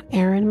the name of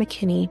Aaron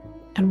McKinney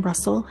and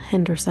Russell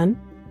Henderson,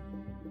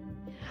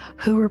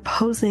 who were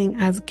posing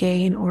as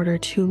gay in order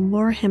to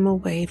lure him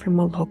away from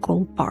a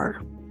local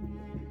bar.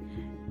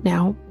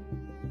 Now,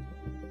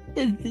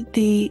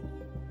 the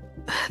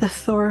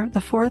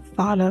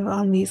forethought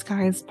on these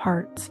guys'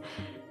 parts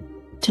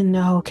to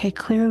know, okay,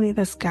 clearly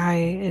this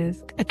guy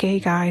is a gay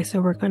guy,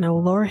 so we're going to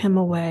lure him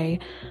away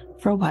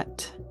for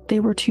what? They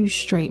were two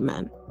straight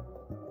men.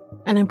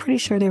 And I'm pretty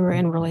sure they were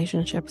in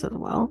relationships as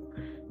well.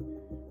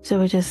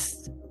 So it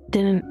just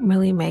didn't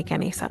really make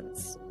any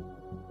sense.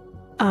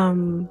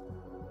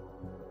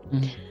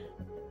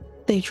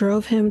 They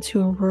drove him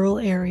to a rural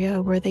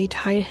area where they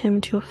tied him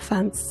to a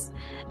fence,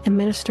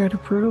 administered a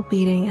brutal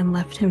beating, and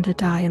left him to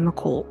die in the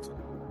cold.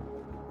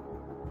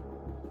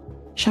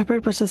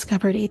 Shepard was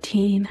discovered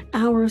 18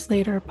 hours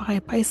later by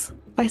a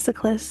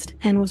bicyclist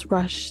and was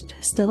rushed,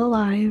 still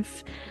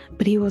alive,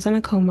 but he was in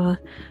a coma,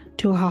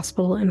 to a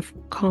hospital in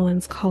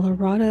Collins,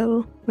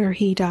 Colorado, where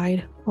he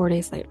died 4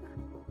 days later.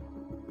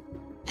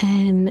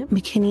 And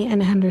McKinney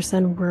and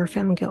Henderson were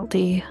found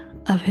guilty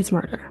of his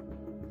murder.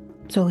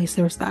 So at least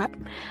there was that.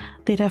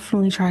 They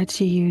definitely tried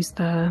to use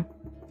the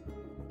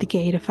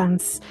gay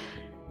defense,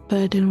 but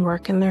it didn't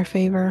work in their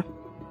favor.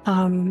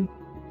 And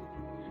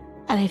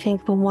I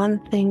think the one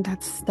thing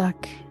that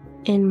stuck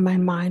in my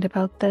mind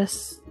about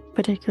this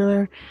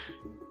particular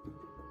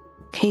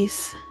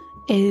case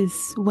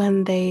is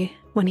when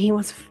he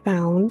was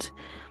found,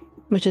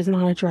 which is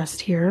not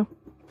addressed here,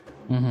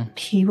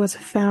 he was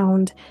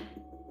found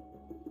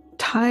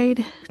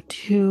tied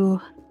to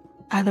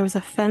either was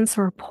a fence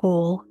or a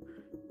pole,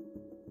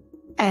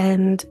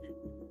 and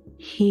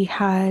he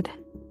had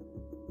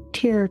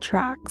tear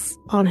tracks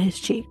on his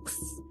cheeks.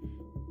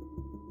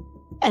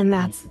 And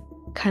that's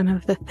kind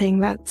of the thing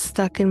that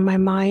stuck in my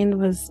mind,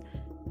 was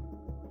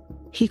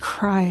he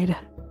cried.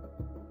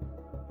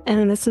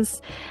 And I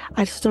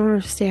just don't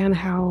understand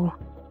how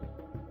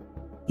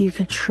you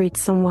can treat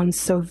someone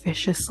so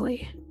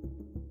viciously.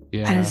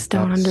 Yeah, I just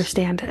don't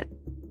understand it.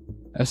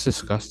 That's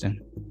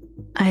disgusting.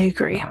 I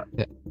agree.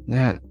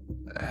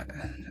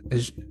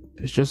 It's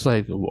just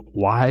like,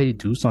 why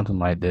do something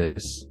like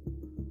this?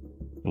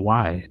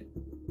 Why?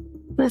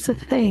 That's the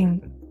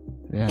thing.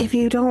 Yeah. If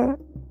you don't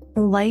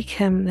like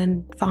him,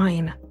 then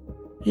fine.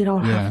 You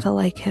don't have to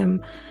like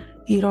him.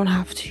 You don't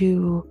have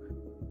to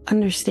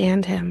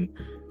understand him.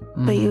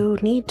 But you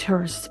need to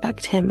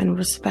respect him, and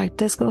respect.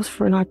 This goes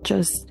for not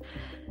just,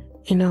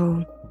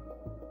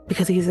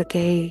 because he's a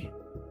gay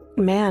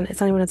man. It's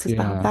not even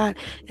about that.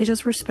 It's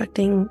just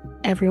respecting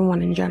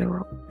everyone in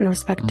general and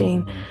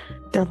respecting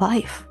their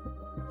life.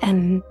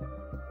 And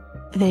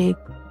they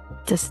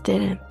just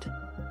didn't.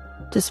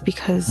 Just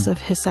because of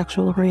his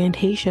sexual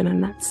orientation,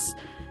 and that's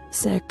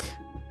sick.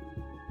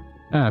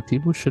 Yeah,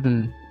 people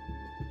shouldn't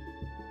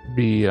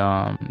be,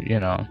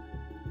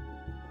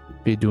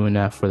 be doing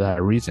that for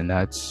that reason.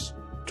 That's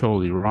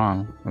totally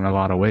wrong in a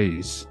lot of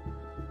ways.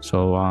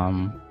 So,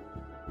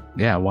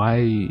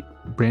 why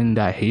bring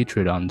that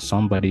hatred on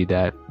somebody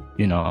that,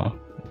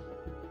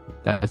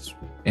 that's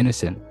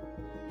innocent?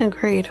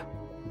 Agreed.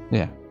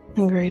 Yeah.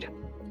 Agreed.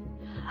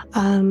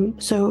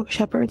 So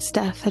Shepard's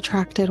death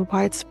attracted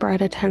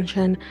widespread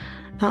attention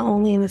not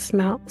only in the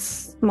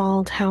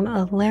small town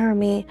of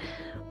Laramie,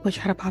 which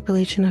had a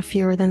population of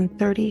fewer than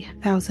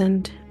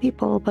 30,000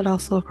 people, but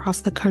also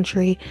across the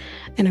country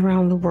and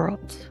around the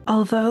world.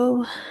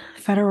 Although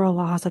federal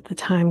laws at the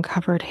time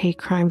covered hate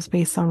crimes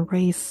based on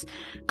race,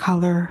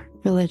 color,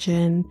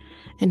 religion,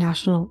 and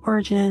national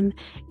origin,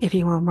 if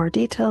you want more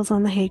details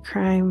on the hate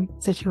crime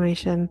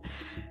situation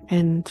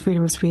and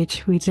freedom of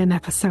speech, we did an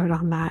episode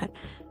on that.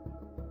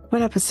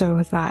 What episode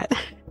was that?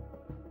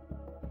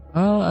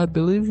 I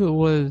believe it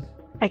was...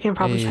 I can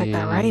probably check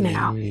that right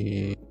now.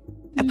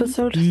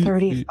 Episode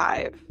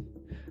 35.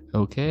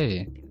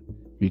 Okay.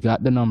 We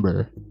got the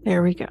number.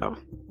 There we go.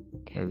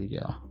 There we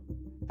go.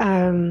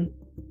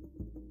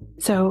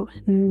 So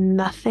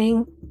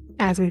nothing,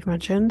 as we've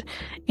mentioned,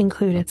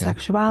 included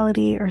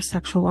sexuality or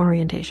sexual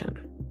orientation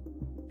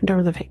in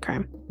terms of hate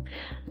crime.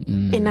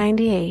 In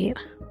 98,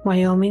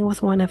 Wyoming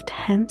was one of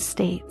 10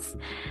 states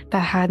that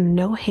had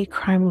no hate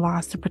crime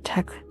laws to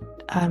protect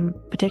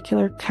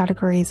particular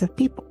categories of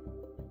people.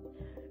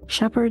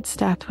 Shepard's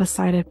death was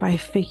cited by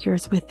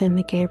figures within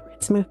the gay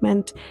rights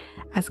movement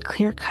as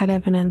clear-cut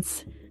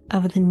evidence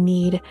of the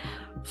need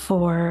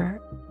for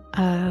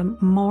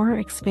more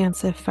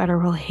expansive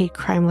federal hate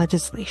crime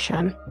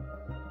legislation.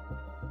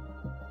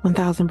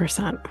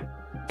 1000%.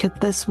 Because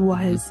this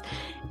was,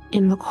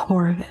 in the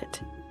core of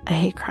it, a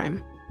hate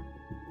crime.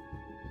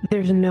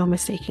 There's no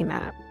mistaking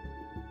that.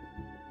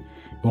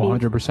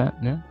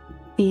 100%, yeah.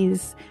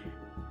 These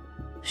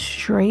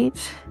straight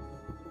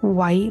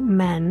white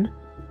men,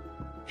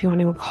 if you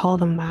want to call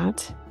them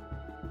that,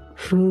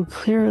 who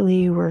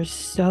clearly were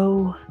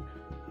so...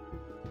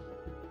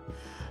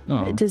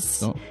 Let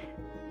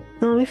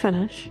me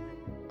finish.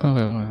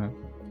 Okay.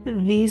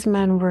 These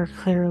men were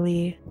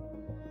clearly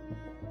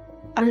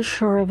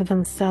unsure of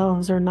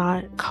themselves or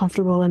not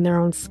comfortable in their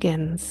own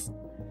skins,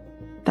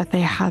 that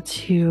they had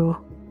to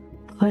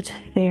put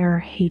their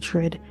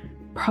hatred,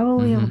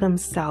 probably of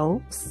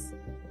themselves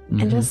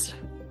and just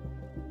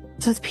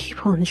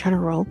people in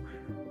general,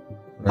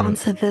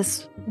 onto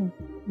this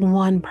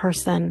one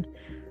person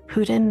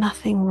who did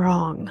nothing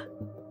wrong.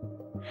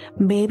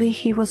 Maybe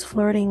he was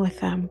flirting with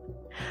them,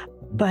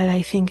 but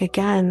I think,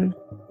 again,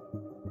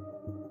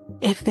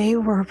 if they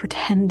were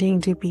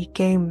pretending to be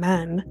gay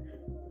men,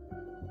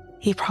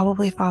 he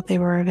probably thought they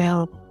were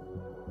available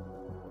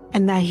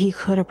and that he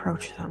could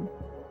approach them.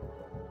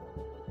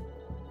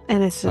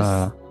 And it's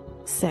just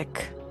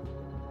sick.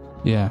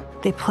 Yeah.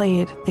 They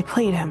played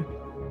him.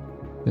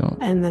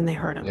 And then they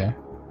hurt him.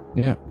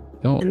 Yeah.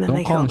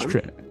 Don't call them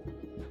straight.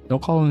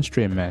 Don't call them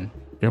straight men.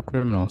 They're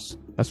criminals.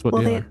 That's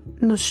what they are.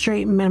 No,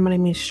 straight men. When I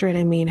mean straight,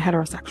 I mean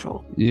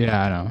heterosexual.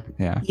 Yeah, I know.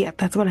 Yeah. Yeah,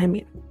 that's what I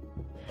mean.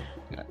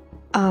 Yeah.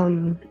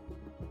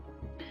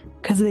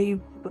 Because they,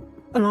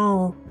 in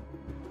all,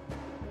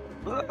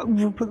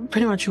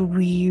 pretty much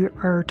we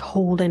are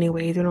told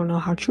anyways, we don't know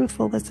how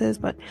truthful this is,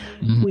 but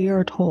we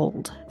are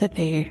told that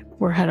they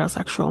were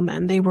heterosexual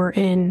men. They were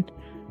in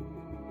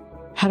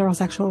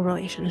heterosexual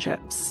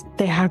relationships.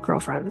 They had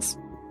girlfriends.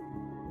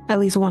 At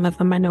least one of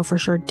them I know for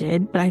sure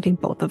did, but I think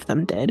both of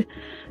them did.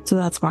 So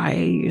that's why I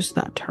used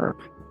that term,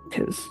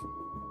 because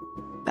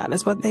that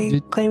is what they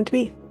claim to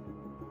be.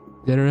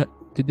 Did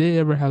they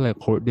ever have like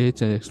court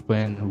dates and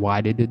explain why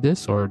they did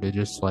this, or they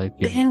just like...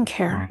 They didn't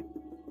care.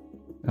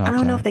 Okay. I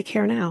don't know if they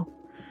care now.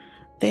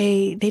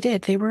 They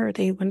did. They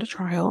went to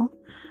trial.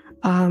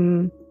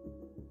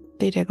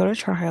 They did go to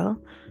trial.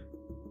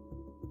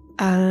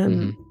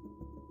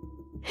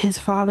 His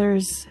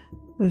father's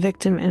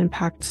victim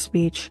impact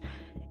speech,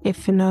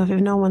 if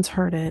no one's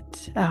heard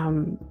it,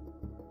 I'm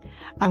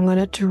going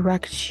to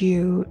direct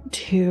you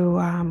to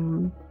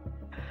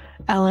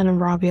Ellen and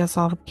Rabia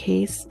Solve the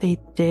Case. They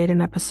did an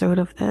episode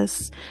of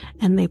this,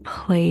 and they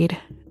played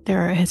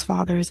his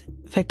father's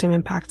victim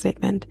impact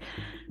statement.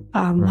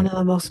 One of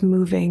the most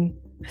moving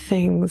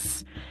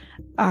things.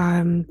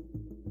 I'm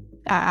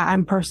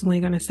personally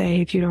going to say,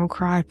 if you don't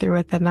cry through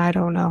it, then I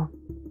don't know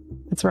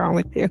what's wrong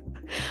with you,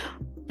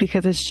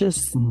 because it's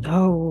just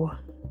so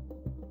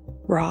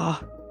raw.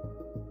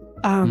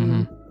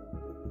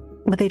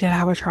 But they did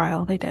have a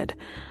trial. They did.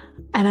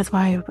 And that's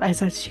why I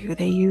said to you,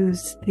 they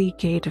used the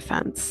gay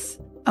defense.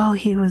 Oh,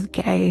 he was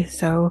gay,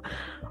 so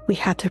we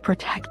had to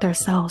protect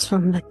ourselves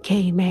from the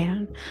gay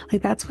man.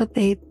 Like, that's what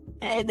they...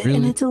 Really?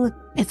 And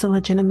it's a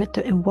legitimate...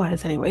 It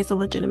was, anyways, a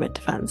legitimate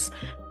defense.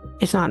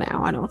 It's not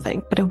now, I don't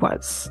think, but it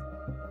was.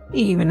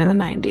 Even in the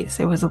 90s,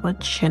 it was a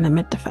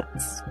legitimate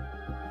defense.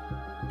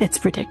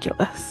 It's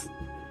ridiculous.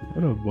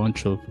 What a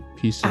bunch of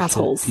pieces of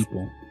shit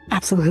people.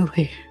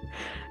 Absolutely.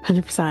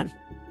 100%.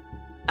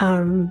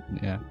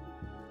 Yeah.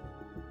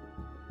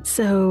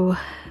 So,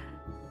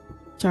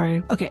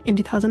 sorry. Okay, in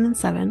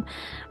 2007,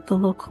 the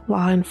Local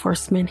Law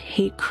Enforcement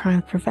Hate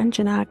Crime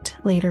Prevention Act,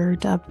 later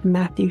dubbed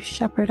Matthew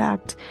Shepard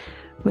Act,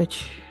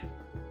 which,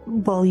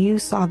 well, you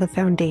saw the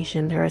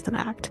foundation, there is an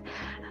act,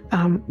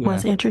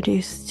 was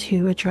introduced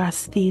to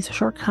address these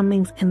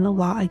shortcomings in the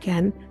law,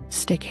 again,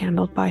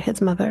 stick-handled by his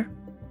mother.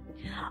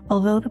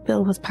 Although the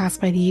bill was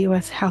passed by the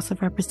U.S. House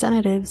of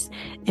Representatives,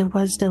 it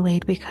was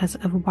delayed because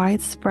of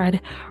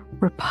widespread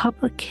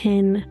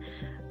Republican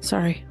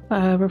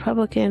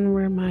Republican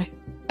were my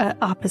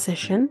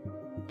opposition,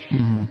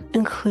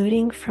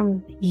 including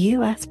from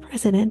U.S.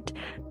 President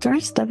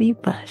George W.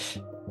 Bush,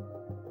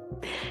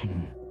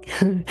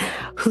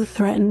 who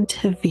threatened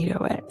to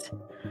veto it.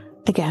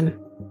 Again,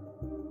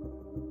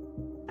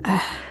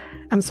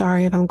 I'm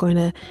sorry if I'm going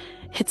to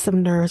hit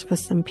some nerves with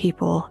some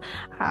people.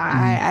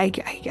 I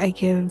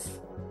give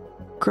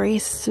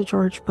grace to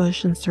George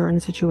Bush in certain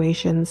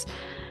situations,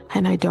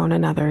 and I don't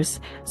in others.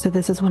 So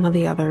this is one of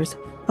the others.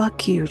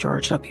 Fuck you,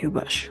 George W.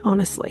 Bush.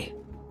 Honestly.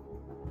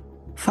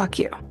 Fuck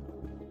you.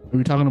 Are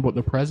we talking about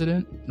the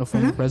president? The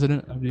former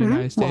president of the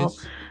United States? Well,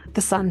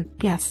 the son,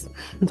 yes.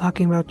 I'm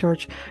talking about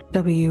George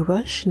W.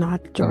 Bush,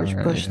 not George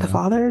Bush the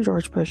father,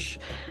 George Bush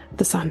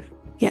the son.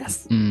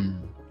 Yes.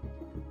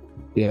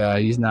 Yeah,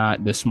 he's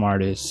not the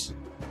smartest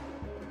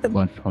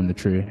one from the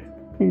tree.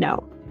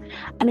 No.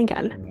 And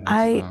again,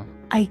 I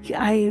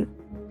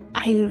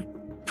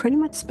pretty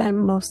much spent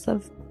most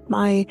of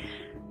my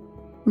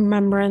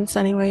remembrance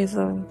anyways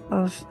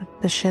of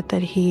the shit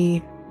that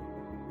he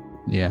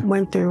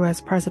went through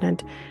as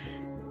president,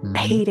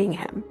 hating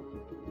him.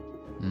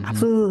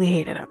 Absolutely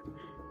hated him.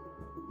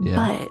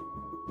 But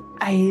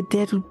I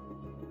did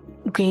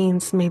gain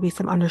maybe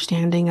some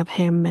understanding of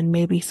him and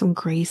maybe some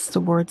grace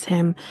towards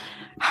him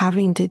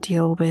having to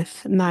deal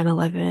with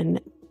 9/11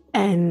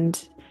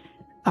 and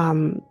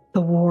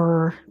the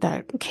war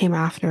that came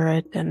after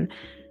it. And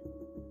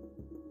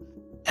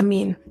I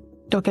mean,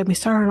 don't get me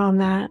started on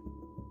that.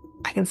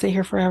 I can sit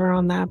here forever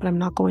on that, but I'm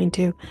not going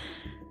to.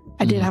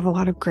 I did have a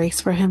lot of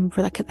grace for him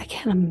for that, because I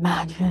can't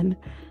imagine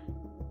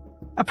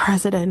a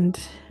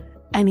president,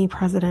 any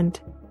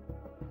president,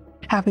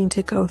 having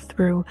to go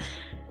through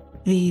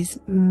these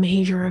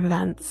major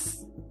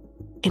events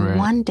in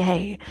one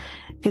day.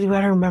 Because you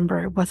gotta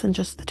remember, it wasn't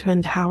just the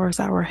Twin Towers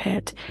that were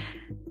hit.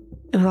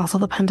 It was also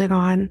the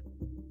Pentagon,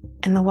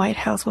 and the White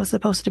House was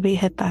supposed to be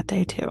hit that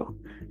day too.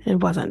 It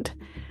wasn't.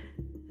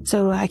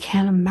 So I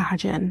can't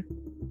imagine.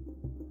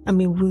 I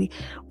mean,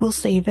 we'll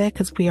save it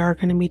because we are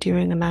going to be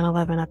doing a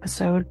 9/11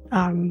 episode,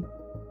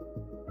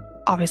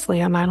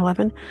 obviously on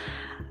 9/11,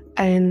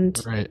 and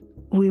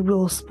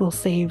we'll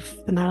save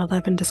the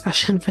 9/11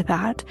 discussion for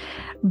that.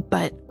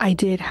 But I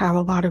did have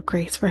a lot of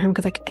grace for him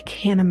because I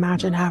can't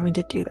imagine having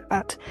to do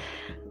that.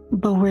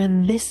 But where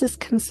this is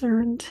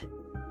concerned,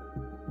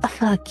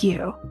 fuck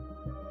you.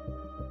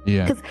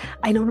 Yeah. Because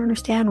I don't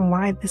understand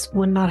why this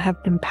would not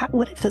have been.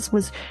 What if this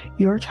was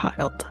your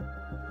child?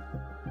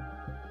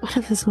 What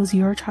if this was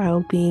your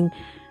child being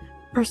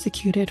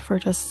persecuted for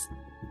just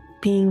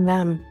being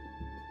them?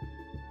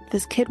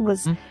 This kid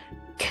was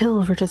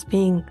killed for just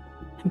being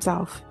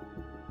himself.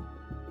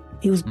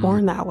 He was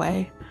born that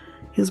way.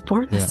 He was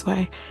born this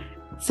way.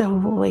 So,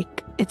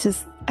 like, it's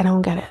just, I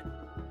don't get it.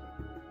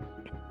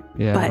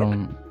 Yeah, but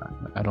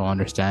I don't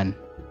understand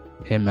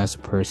him as a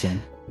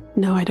person.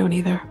 No, I don't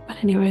either.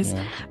 But anyways,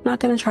 I'm not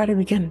going to try to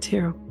begin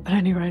to. But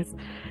anyways,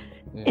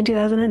 in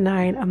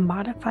 2009, a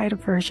modified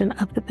version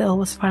of the bill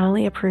was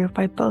finally approved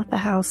by both the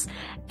House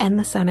and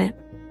the Senate.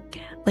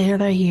 Later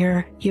that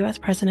year, U.S.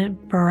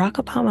 President Barack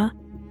Obama,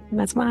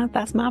 that's my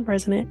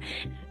president,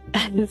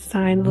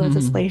 signed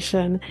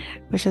legislation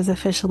which is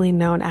officially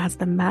known as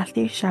the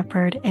Matthew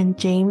Shepard and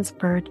James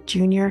Byrd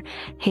Jr.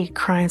 Hate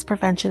Crimes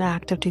Prevention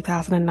Act of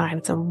 2009.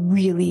 It's a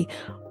really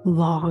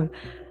long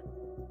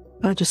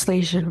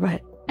legislation,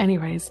 but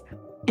anyways,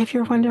 if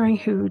you're wondering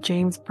who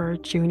James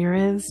Byrd Jr.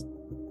 is,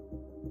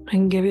 I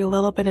can give you a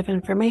little bit of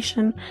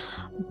information.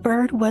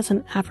 Byrd was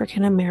an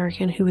African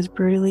American who was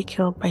brutally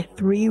killed by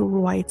 3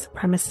 white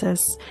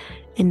supremacists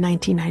in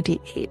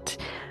 1998.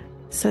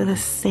 So the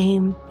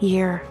same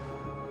year.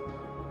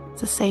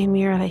 It's the same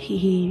year that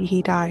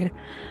he died.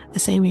 The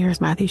same year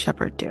as Matthew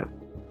Shepard too.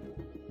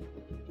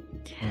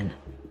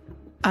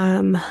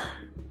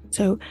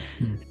 So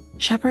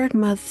Shepard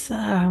was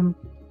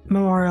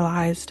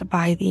memorialized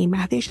by the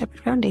Matthew Shepard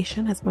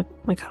Foundation, as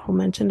Michael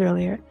mentioned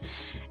earlier,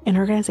 an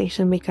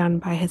organization begun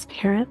by his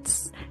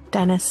parents,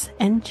 Dennis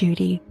and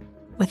Judy,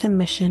 with a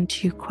mission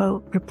to,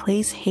 quote,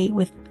 replace hate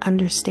with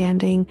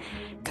understanding,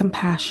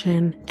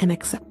 compassion, and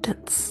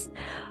acceptance.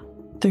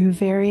 Through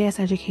various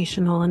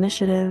educational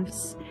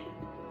initiatives,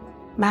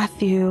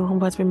 Matthew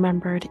was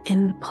remembered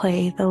in the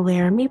play The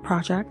Laramie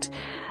Project,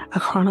 a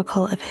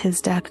chronicle of his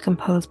death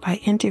composed by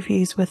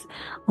interviews with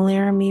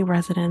Laramie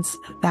residents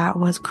that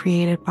was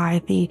created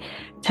by the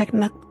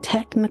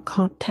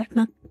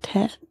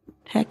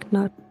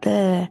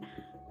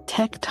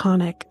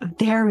Tectonic,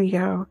 there we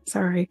go,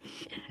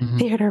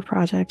 Theater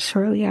Project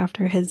shortly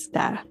after his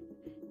death.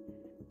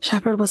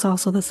 Shepard was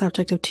also the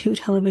subject of 2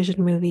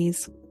 television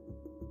movies.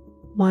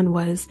 One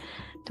was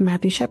The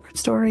Matthew Shepard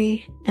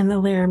Story and The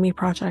Laramie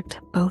Project,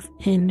 both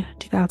in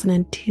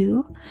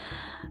 2002.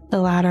 The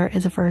latter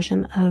is a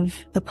version of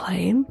the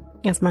play,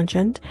 as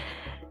mentioned.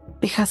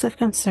 Because of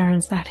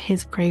concerns that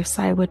his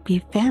gravesite would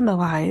be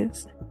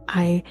vandalized,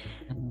 I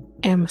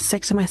am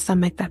sick to my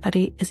stomach that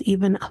is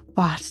even a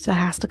thought that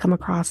has to come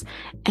across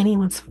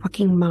anyone's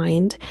fucking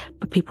mind,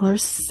 but people are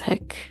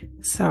sick,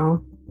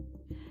 so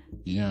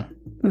Yeah.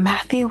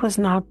 Matthew was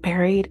not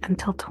buried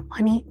until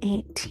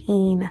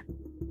 2018.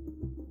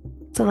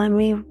 So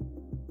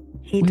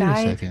he Wait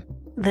died. a second.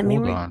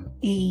 Hold on.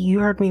 You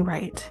heard me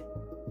right.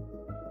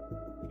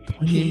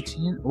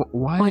 2018?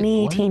 Why?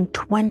 2018,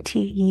 20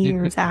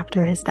 years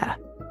after his death.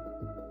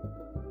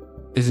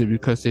 Is it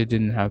because they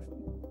didn't have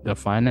the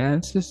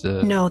finances?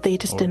 No, they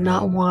just did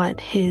not want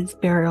his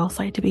burial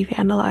site to be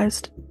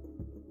vandalized.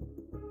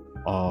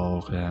 Oh,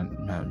 okay.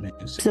 That makes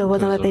sense. So it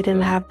wasn't that they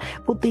didn't have.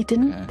 Well, they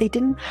didn't. Okay. They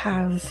didn't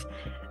have.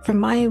 From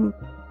my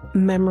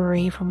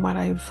memory, from what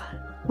I've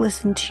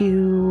listened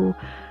to,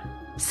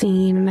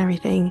 seen, and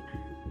everything,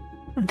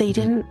 they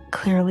didn't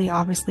clearly,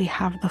 obviously,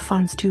 have the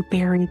funds to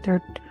bury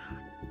their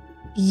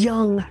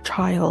young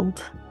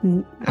child.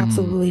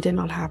 Absolutely did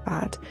not have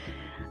that.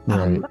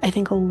 Right. I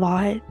think a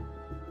lot.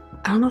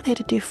 I don't know if they had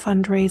to do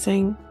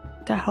fundraising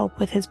to help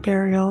with his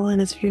burial and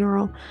his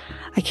funeral.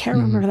 I can't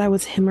remember if that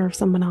was him or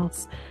someone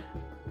else.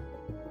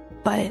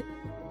 But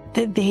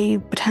that they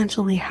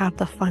potentially had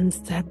the funds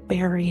to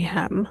bury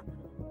him.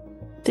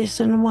 They just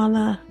didn't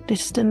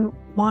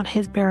want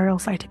his burial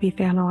site to be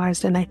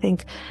vandalized. And I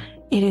think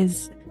it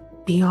is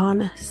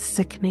beyond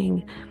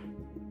sickening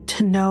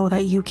to know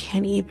that you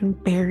can't even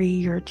bury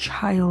your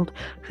child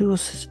who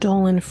was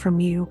stolen from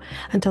you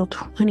until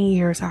 20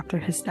 years after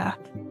his death.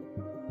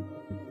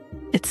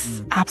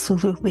 It's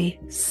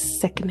absolutely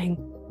sickening.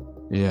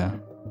 Yeah.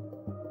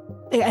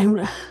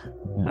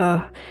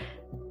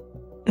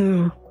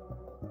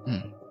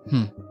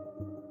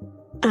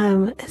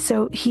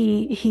 So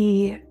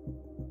he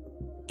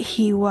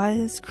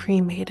was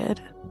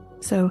cremated.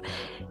 So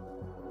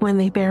when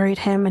they buried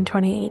him in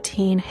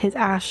 2018, his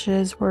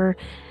ashes were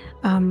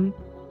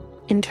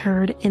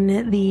interred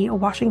in the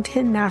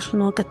Washington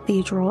National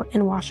Cathedral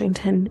in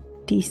Washington,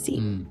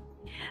 D.C.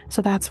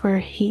 So that's where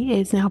he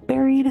is now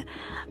buried.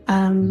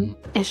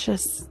 It's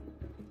just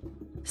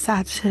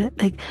sad to,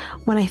 like,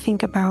 when I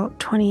think about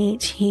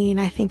 2018,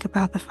 I think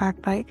about the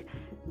fact, like,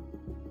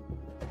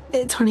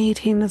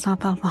 2018 is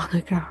not that long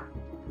ago.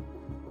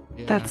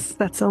 Yeah.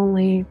 That's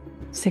only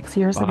 6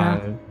 years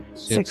ago.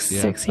 Six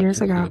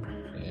years ago.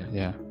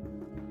 Yeah.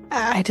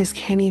 I just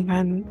can't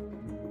even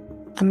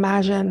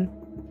imagine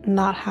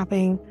not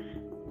having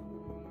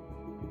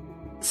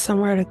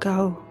somewhere to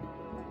go.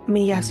 I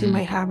mean, yes, you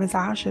might have his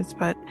ashes,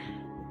 but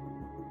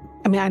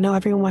I mean, I know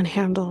everyone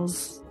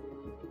handles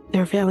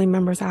their family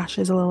members'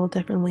 ashes a little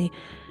differently.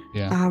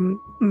 Yeah.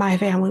 My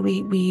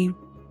family,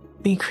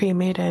 we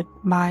cremated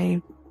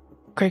my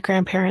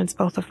great-grandparents,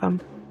 both of them.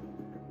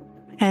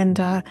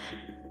 And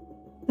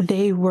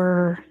they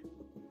were,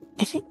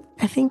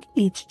 I think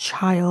each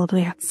child,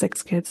 they had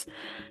 6 kids.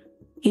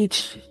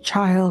 Each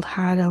child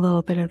had a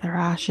little bit of their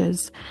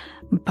ashes,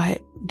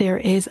 but there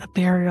is a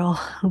burial.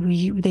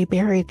 They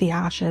buried the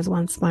ashes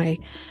once my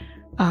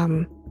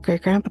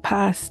great-grandpa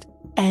passed,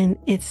 and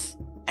I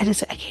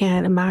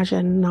can't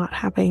imagine not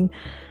having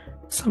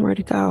somewhere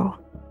to go.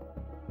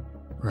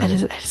 Right. I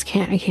just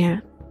can't. I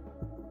can't.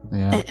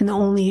 Yeah. And the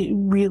only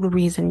real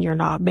reason you're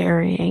not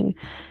burying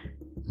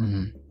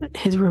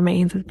his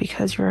remains is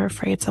because you're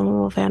afraid someone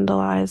will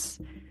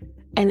vandalize.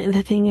 And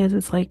the thing is,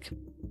 it's like,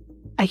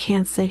 I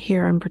can't sit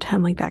here and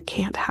pretend like that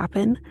can't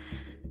happen,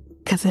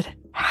 because it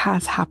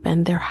has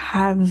happened. There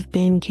have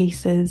been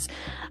cases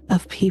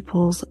of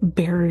people's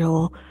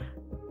burial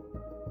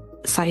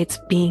sites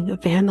being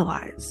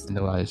vandalized.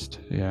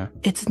 Yeah.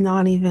 It's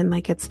not even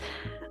like it's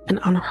an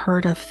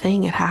unheard of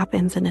thing. It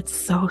happens, and it's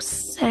so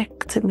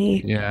sick to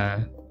me.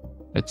 Yeah.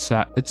 It's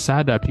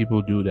sad that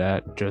people do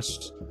that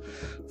just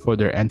for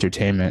their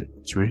entertainment.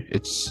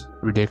 It's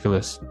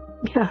ridiculous.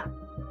 Yeah.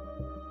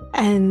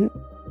 And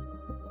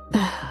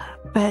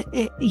but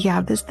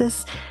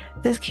this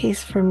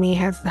case for me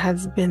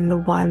has been the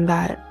one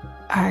that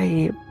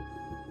I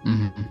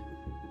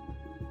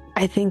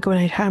think when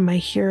I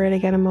hear it, I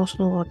get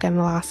emotional. Again,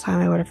 the last time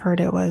I would have heard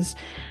it was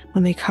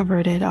when they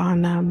covered it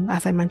on,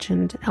 as I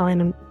mentioned,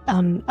 Ellen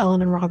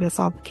and Robbie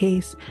Solved the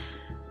Case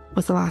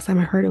was the last time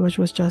I heard it, which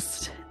was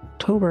just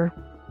October.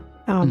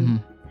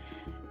 And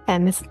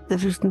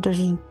there's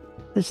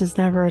just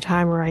never a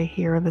time where I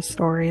hear the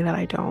story that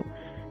I don't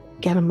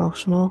get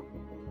emotional.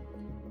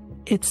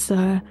 It's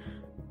the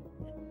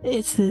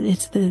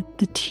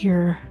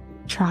tear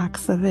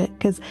tracks of it,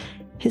 because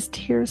his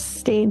tears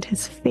stained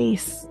his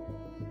face.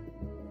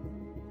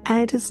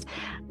 And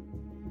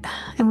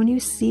when you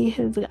see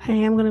I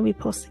am going to be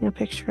posting a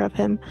picture of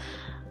him.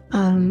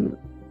 And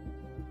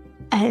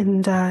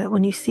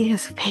when you see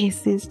his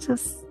face, he's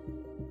just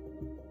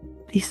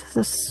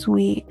a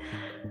sweet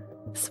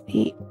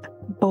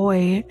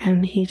boy,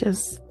 and he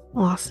just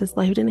lost his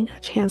life. Didn't get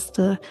a chance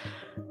to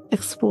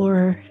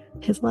explore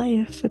his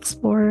life,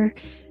 explore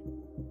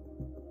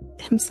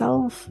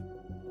himself,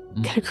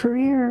 get a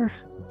career,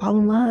 fall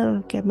in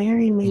love, get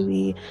married,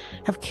 maybe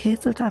have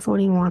kids if that's what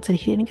he wanted.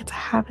 He didn't get to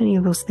have any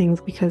of those things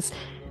because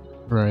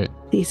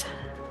these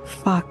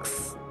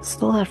fucks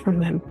stole that from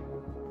him.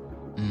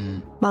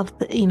 Well,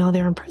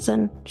 they're in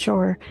prison,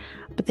 sure,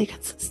 but they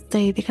get to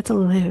stay, they get to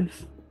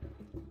live,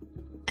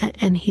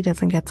 and he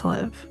doesn't get to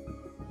live.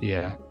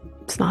 Yeah,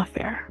 it's not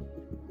fair.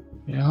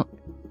 Yeah.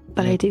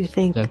 But I do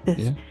think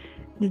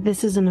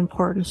this is an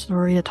important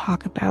story to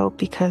talk about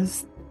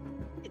because,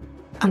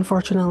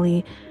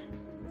 unfortunately,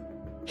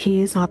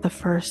 he is not the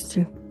first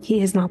and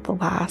he is not the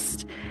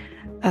last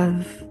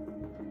of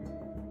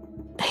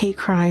hate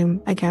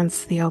crime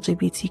against the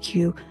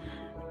LGBTQ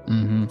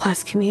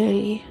plus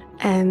community.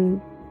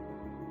 And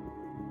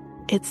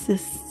it's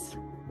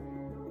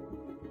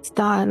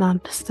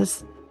not just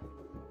this.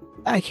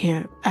 I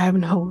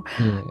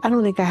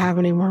don't think I have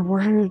any more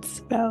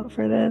words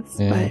for this,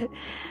 but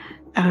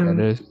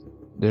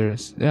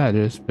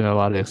there's been a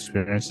lot of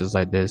experiences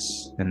like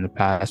this in the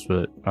past,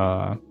 but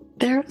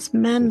there's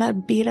men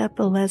that beat up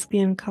a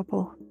lesbian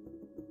couple.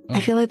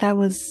 I feel like that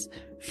was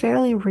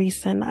fairly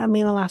recent. I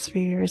mean, the last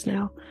few years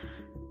now,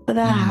 but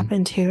that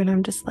happened too. And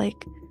I'm just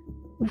like,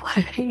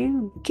 what are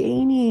you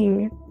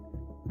gaining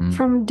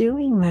from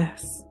doing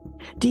this?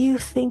 Do you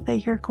think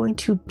that you're going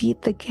to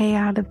beat the gay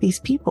out of these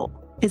people?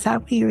 Is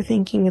that what you're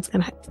thinking? It's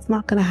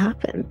not gonna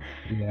happen.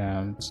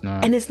 Yeah, it's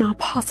not. And it's not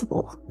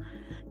possible.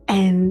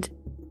 And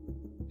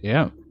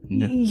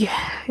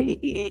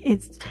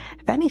it's,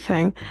 if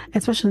anything,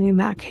 especially in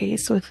that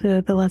case with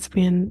the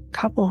lesbian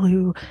couple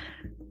who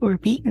were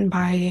beaten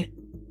by,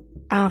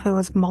 I don't know if it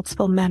was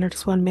multiple men or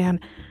just one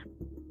man,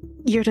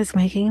 you're just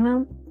making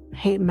them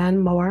hate men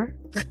more.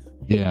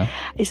 Yeah.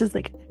 It's just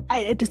like,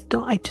 I just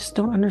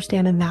don't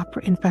understand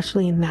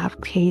especially in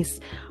that case,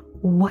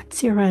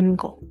 what's your end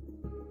goal?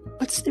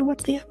 What's the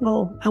end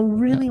goal? I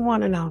really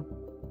want to know.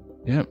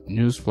 Yep.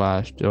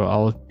 Newsflash: there will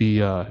always be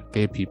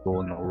gay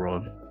people in the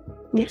world.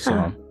 Yeah.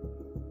 So,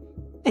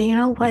 and you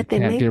know what? They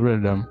can't get rid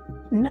of them.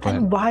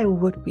 And why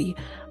would we?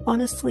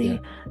 Honestly,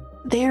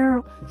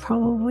 they're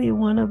probably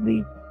one of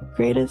the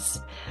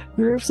greatest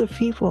groups of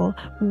people.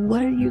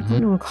 What are you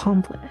going to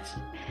accomplish?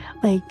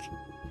 Like,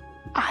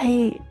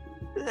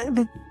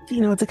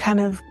 to kind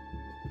of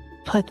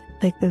put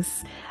like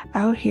this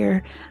out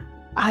here,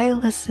 I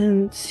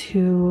listen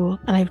to,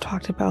 and I've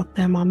talked about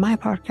them on my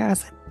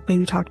podcast,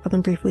 maybe talked about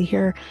them briefly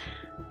here,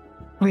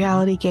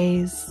 Reality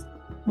Gaze,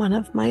 one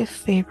of my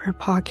favorite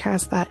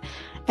podcasts that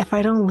if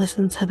I don't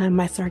listen to them,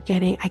 I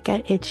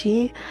get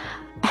itchy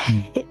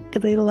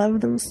because I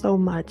love them so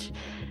much.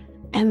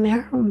 And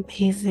they're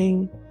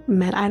amazing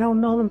men. I don't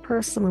know them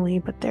personally,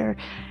 but they're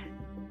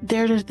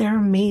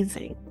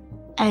amazing.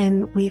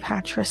 And we've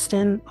had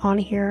Tristan on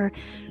here,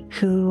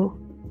 who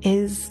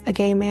is a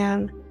gay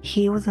man.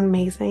 He was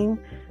amazing.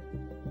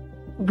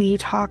 We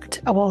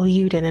talked, well,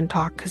 you didn't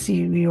talk because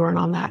you weren't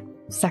on that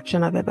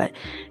section of it, but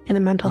in the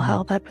mental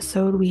health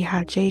episode, we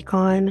had Jake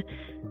on,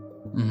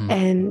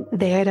 and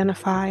they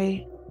identify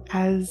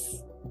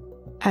as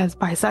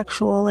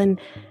bisexual, and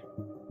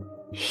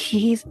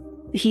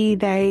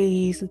they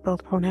uses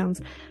both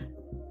pronouns.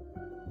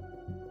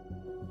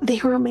 They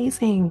were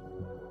amazing.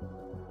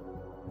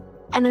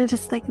 And I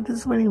just like, this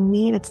is what I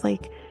mean. It's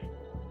like,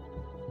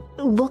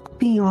 look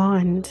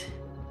beyond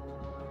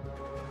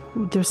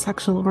their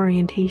sexual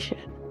orientation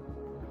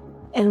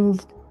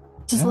and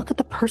just look at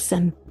the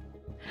person.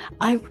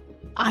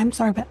 I'm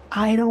sorry, but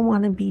I don't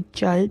want to be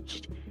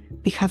judged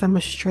because I'm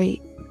a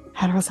straight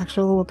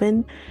heterosexual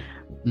woman.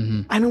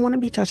 I don't want to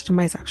be judged on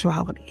my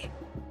sexuality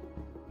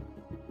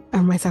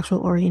or my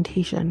sexual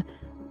orientation.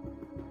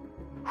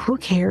 Who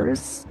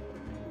cares?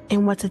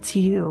 And what's it to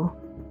you?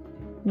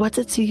 What's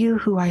it to you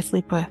who I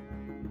sleep with?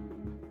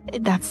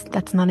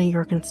 That's none of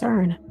your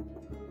concern.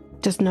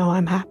 Just know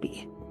I'm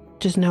happy.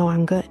 Just know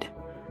I'm good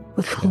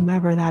with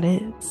whomever that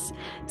is.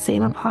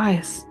 Same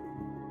applies.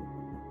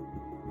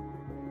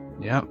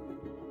 Yep.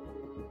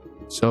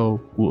 So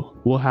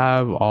we'll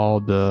have all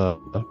the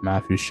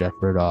Matthew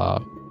Shepard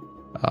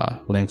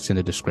links in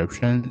the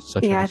description.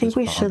 I think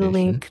we should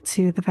link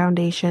to the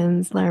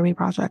Foundation's Laramie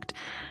Project.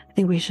 I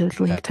think we should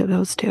link to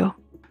those too.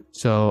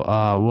 So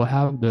we'll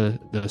have the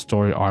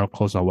story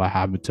articles on what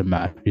happened to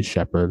Matthew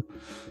Shepard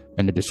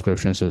in the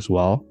descriptions as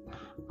well.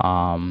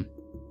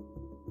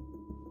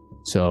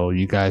 So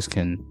you guys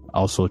can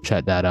also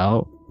check that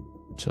out.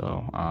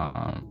 So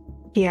I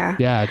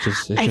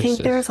think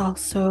there's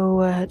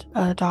also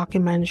a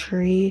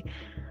documentary.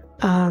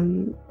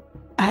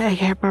 I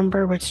can't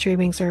remember which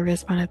streaming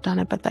service might have done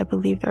it, but I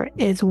believe there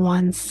is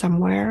one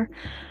somewhere.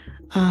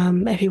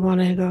 If you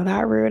want to go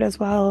that route as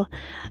well.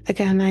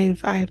 Again,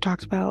 I've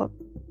talked about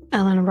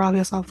Elena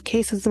Rabia solved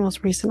case is the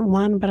most recent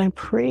one, but I'm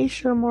pretty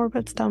sure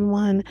Morbid's done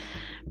one.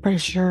 Pretty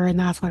sure, and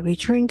That's Why We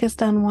Drink has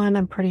done one.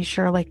 I'm pretty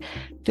sure, like,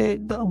 a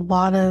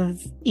lot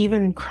of,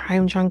 even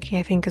Crime Junkie,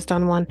 I think, has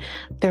done one.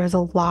 There's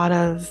a lot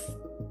of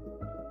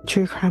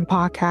true crime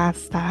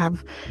podcasts that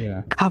have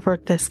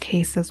covered this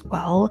case as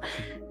well.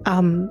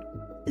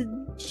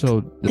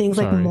 So things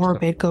like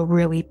Morbid go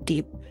really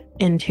deep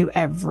into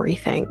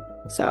everything.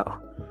 So,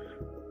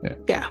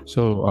 yeah.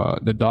 So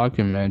the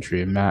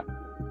documentary,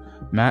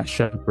 Matt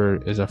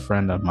Shepard is a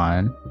friend of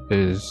mine,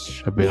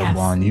 is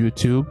available on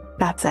YouTube.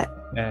 That's it.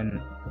 And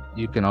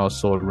you can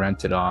also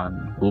rent it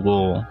on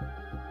Google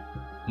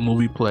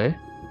Movie Play.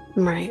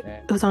 Right.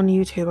 It was on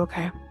YouTube.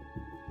 Okay.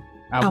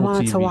 Apple I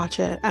wanted TV. to watch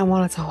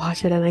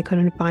it. And I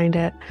couldn't find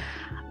it.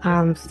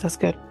 So that's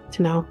good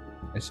to know.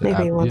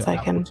 maybe once I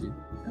can.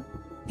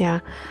 Yeah.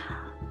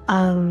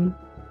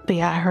 But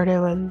yeah, I heard it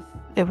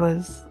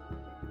was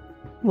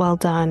well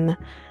done.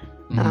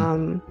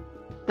 I'm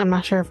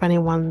not sure if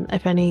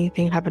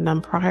anything had been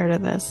done prior to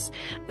this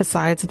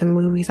besides the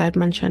movies I'd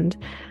mentioned.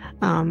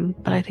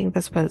 But I think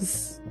this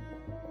was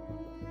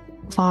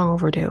long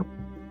overdue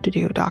to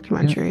do a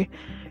documentary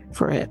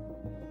for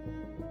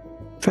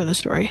the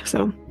story.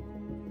 So,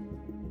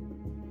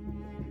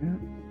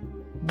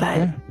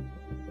 but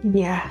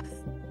yeah.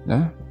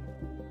 Yeah.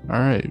 All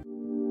right.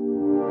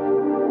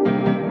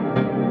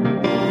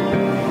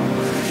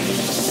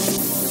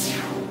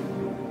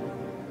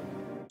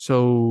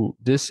 So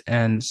this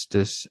ends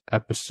this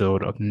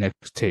episode of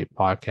Next Tape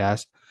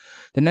Podcast.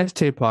 The Next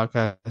Tape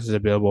Podcast is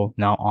available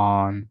now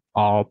on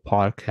all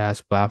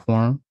podcast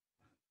platforms.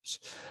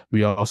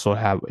 We also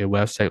have a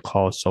website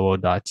called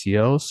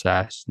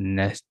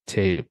solo.to/Next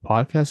Tape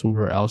Podcast.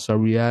 Where else are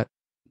we at,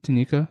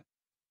 Tanika?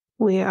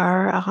 We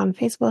are on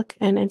Facebook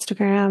and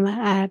Instagram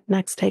at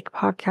Next Take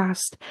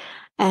Podcast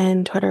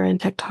and Twitter and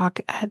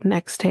TikTok at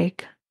Next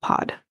Take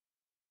Pod.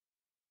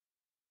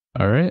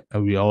 All right.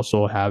 And we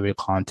also have a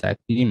contact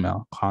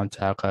email.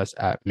 Contact us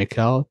at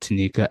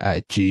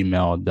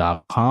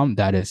mikeltanika@gmail.com.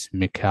 That is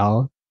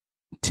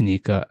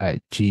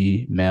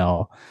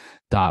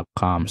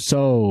mikeltanika@gmail.com.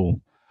 So,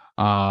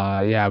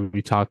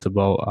 we talked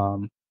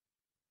about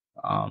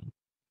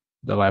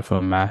the life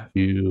of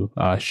Matthew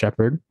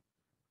Shepard.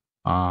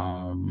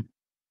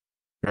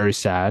 Very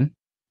sad.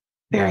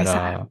 Very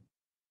sad.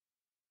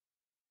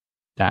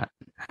 That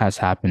has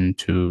happened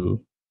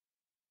to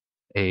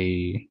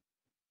a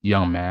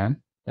young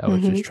man that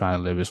was just trying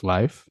to live his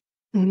life.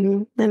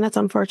 And that's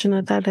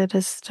unfortunate that it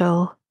is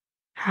still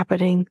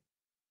happening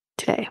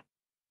today.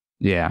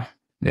 Yeah,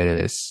 it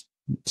is.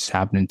 It's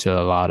happening to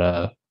a lot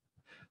of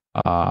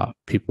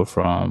people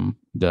from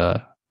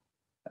the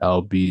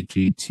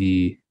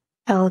LGBTQ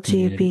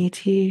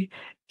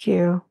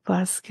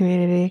plus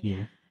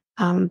community.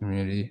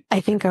 I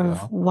think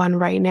of one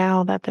right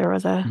now that there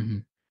was a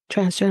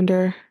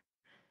transgender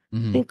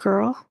I think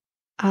girl.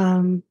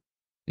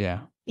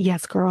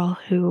 Yes, girl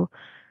who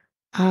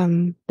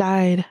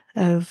died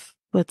of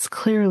what's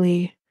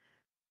clearly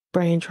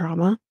brain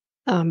trauma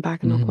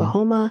back in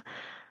Oklahoma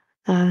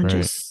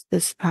just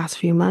this past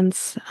few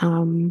months.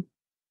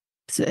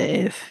 So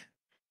if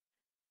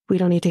we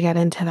don't need to get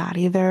into that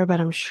either, but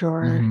I'm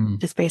sure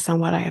just based on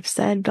what I have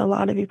said, a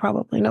lot of you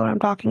probably know what I'm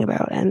talking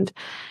about, and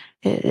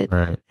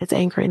it's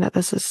angering that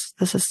this is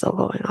still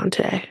going on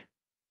today.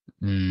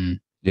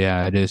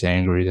 Yeah, it is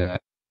angry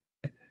that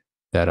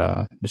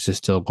this is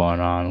still going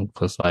on,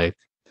 because like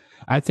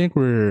I think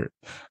in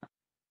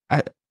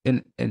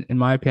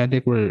my opinion, I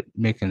think we're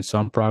making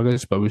some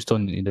progress, but we still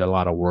need a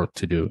lot of work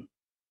to do.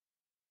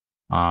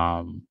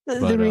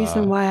 The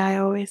reason why I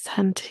always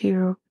tend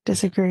to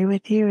disagree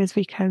with you is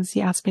because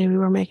yes, maybe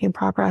we're making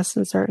progress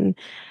in certain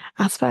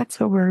aspects,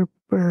 but we're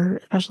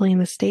especially in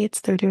the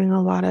States, they're doing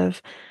a lot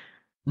of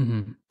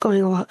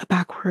going a lot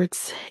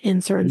backwards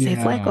in certain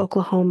states like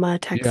Oklahoma,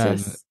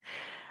 Texas,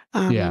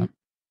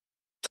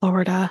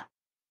 Florida.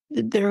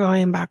 They're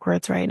going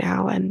backwards right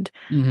now, and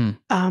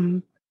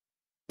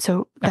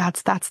so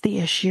that's the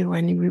issue.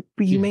 And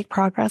you make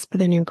progress, but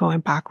then you're going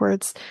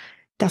backwards.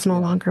 That's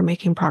no longer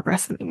making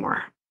progress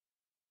anymore.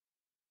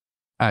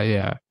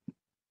 I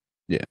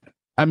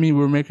mean,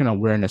 we're making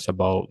awareness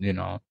about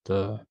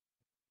the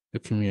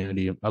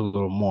community a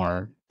little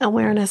more.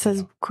 Awareness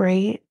is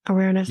great.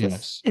 Awareness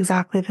is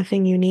exactly the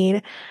thing you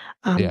need.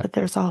 But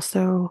there's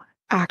also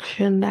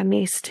action that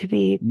needs to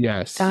be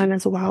done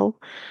as well.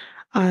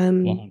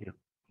 100%.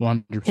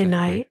 And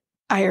I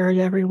urge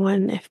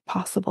everyone, if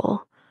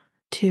possible,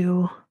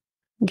 to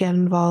get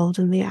involved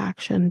in the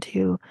action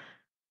to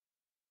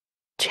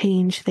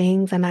change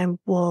things. And I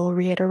will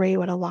reiterate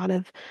what a lot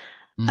of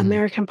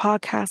American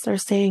podcasts are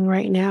saying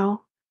right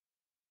now.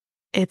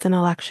 It's an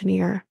election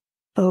year.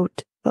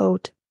 Vote,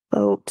 vote,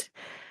 vote.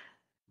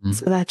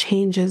 So that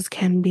changes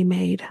can be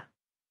made.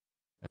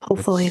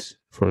 Hopefully.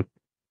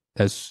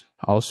 That's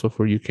also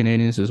for you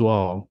Canadians as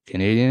well.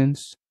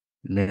 Canadians,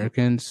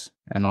 Americans,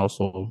 and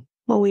also...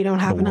 Well, we don't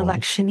have an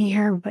election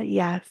year, but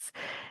yes,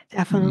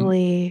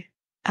 definitely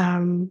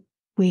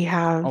we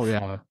have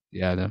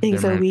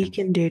things that we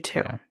can do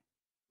too.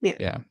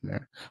 Yeah.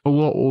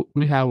 Well,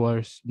 we have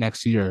ours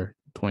next year,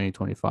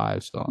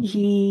 2025. So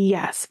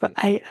yes, but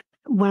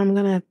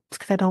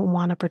because I don't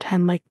want to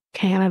pretend like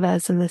Canada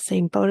is in the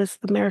same boat as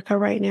America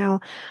right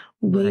now.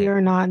 We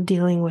are not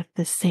dealing with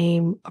the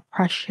same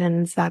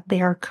oppressions that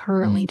they are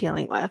currently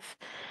dealing with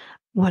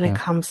when it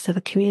comes to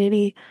the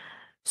community.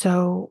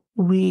 So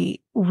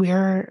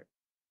we're,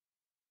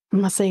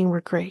 I'm not saying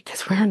we're great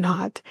because we're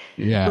not,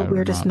 but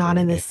we're just not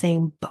in the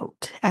same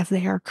boat as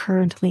they are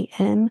currently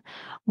in,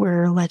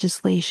 where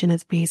legislation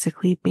is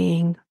basically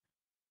being,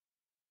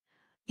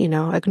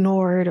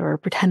 ignored or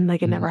pretend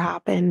like it never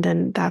happened.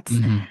 And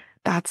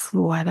that's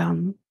what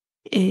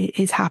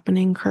is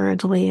happening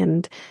currently.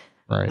 And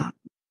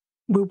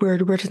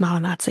we're just not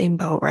in that same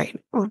boat, right?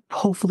 Or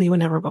hopefully we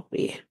never will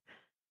be.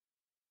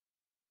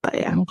 But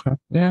yeah. Okay.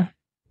 Yeah.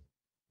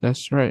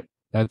 That's right.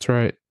 That's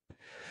right.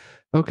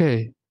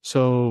 Okay,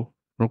 so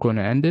we're going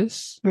to end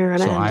this. We're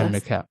going to end I'm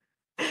this. Mikkel.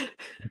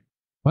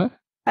 What?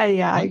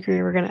 Yeah, what? I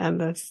agree. We're going to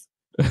end this.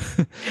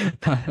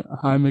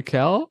 I'm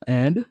Mikkel,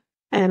 and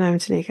I'm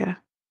Tanika.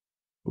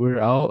 We're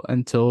out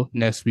until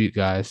next week,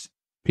 guys.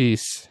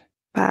 Peace.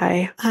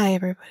 Bye. Hi,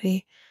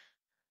 everybody.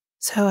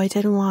 So I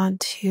did want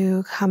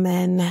to come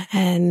in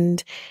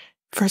and,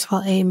 first of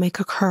all, make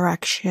a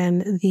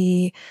correction.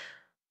 The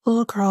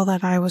little girl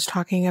that I was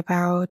talking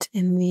about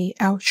in the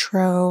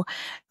outro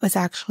was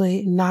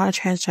actually not a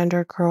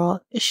transgender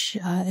girl.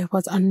 It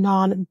was a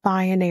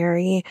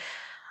non-binary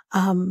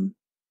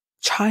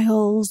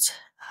child.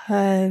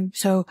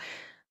 So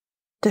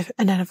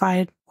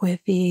identified with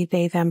the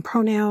they them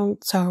pronoun.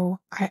 So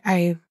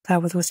I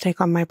that was a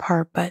mistake on my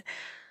part, but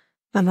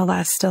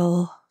nonetheless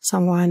still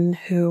someone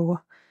who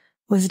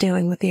was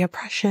dealing with the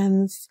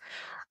oppressions.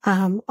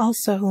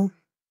 Also,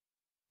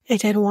 I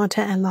did want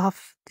to end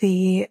off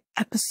the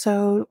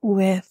episode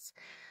with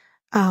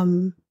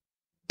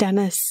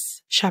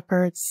Dennis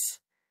Shepard's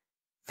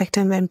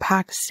victim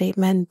impact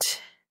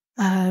statement.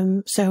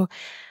 So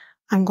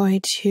I'm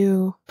going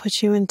to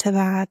put you into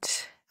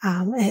that.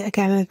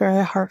 Again, it's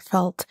very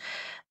heartfelt.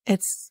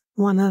 It's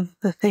one of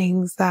the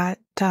things that,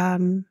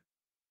 again,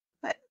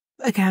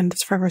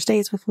 just forever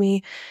stays with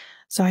me.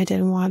 So I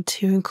didn't want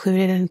to include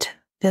it into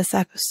this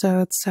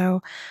episode.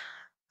 So,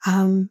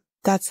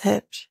 that's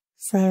it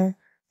for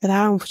that.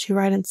 I'll put you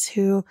right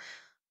into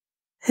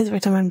his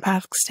victim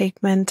impact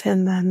statement,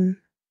 and then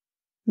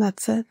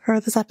that's it for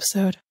this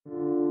episode.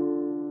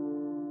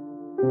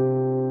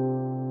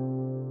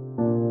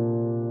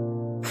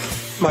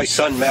 My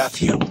son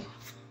Matthew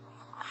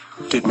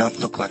did not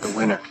look like a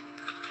winner.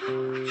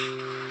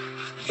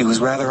 He was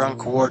rather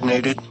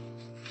uncoordinated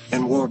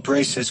and wore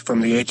braces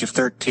from the age of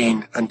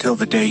 13 until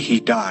the day he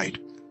died.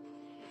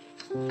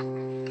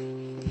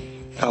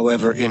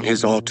 However, in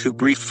his all too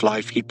brief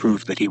life, he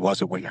proved that he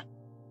was a winner.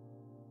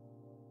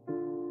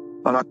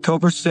 On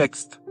October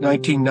 6th,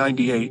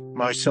 1998,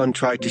 my son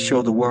tried to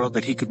show the world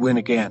that he could win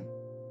again.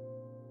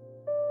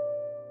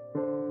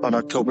 On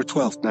October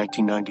 12th,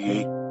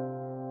 1998,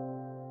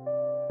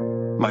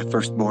 my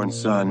firstborn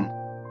son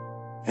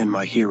and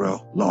my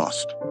hero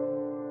lost.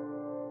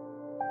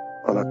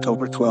 On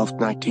October 12th,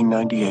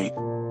 1998,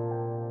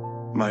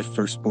 my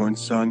firstborn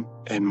son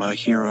and my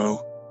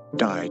hero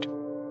died.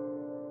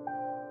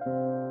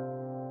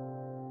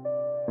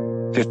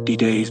 50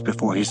 days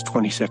before his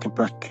 22nd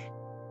birthday.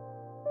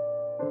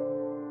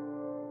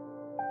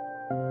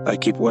 I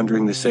keep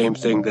wondering the same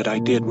thing that I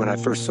did when I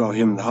first saw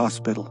him in the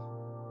hospital.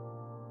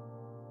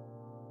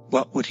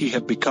 What would he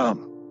have become?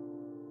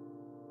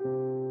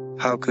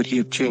 How could he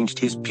have changed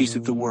his piece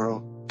of the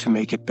world to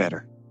make it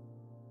better?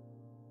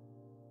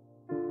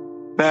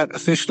 Matt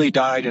officially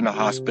died in a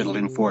hospital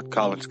in Fort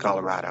Collins,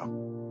 Colorado.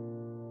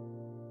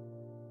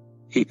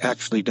 He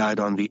actually died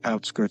on the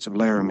outskirts of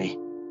Laramie.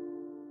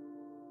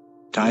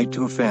 Tied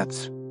to a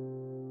fence.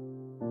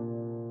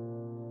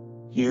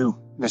 You,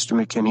 Mr.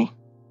 McKinney,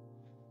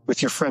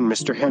 with your friend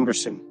Mr.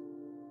 Henderson,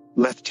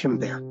 left him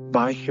there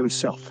by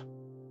himself.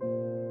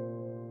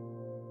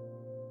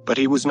 But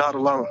he was not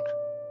alone.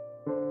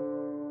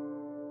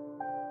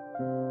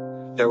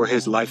 There were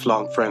his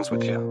lifelong friends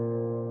with him.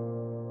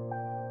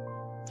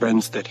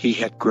 Friends that he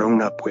had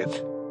grown up with.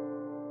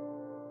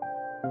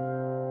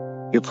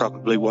 You're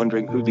probably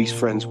wondering who these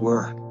friends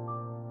were.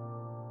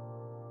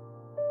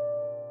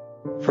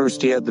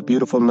 First, he had the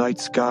beautiful night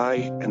sky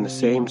and the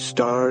same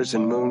stars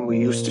and moon we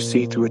used to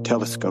see through a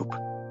telescope.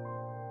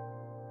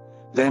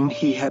 Then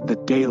he had the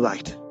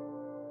daylight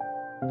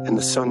and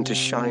the sun to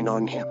shine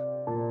on him.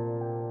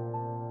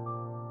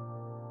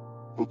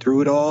 And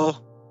through it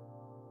all,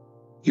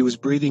 he was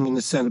breathing in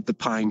the scent of the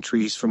pine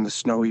trees from the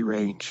snowy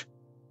range.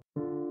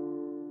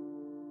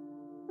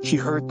 He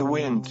heard the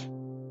wind.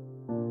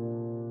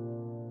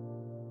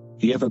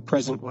 The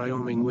ever-present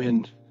Wyoming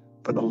wind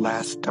for the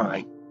last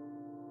time.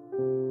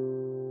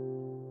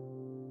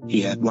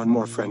 He had one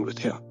more friend with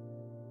him.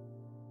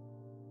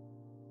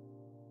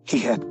 He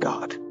had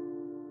God.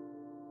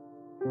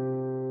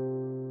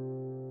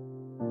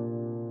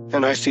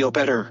 And I feel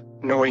better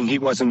knowing he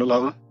wasn't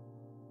alone.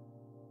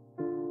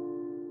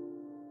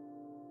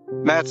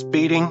 Matt's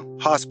beating,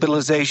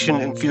 hospitalization,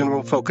 and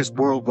funeral focused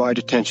worldwide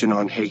attention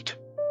on hate.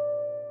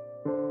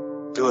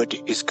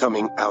 Good is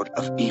coming out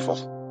of evil.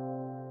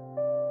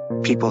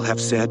 People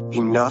have said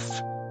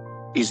enough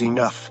is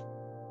enough.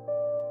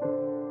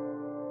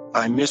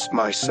 I miss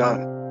my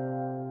son,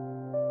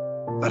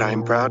 but I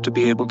am proud to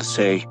be able to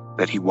say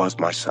that he was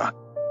my son.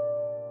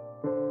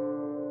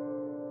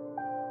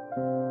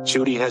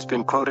 Judy has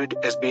been quoted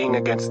as being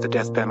against the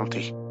death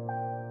penalty.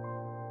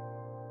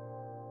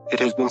 It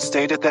has been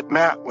stated that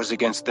Matt was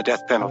against the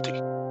death penalty.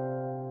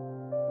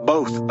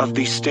 Both of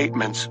these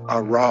statements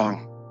are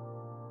wrong.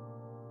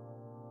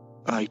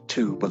 I,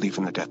 too, believe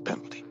in the death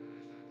penalty.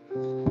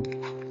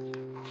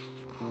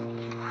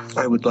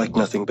 I would like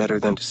nothing better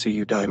than to see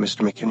you die,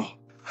 Mr. McKinney.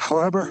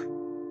 However,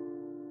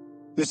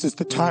 this is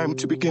the time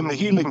to begin the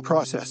healing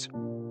process.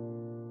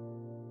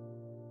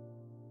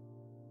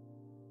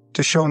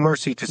 to show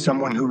mercy to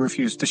someone who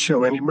refused to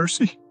show any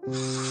mercy.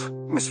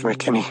 Mr.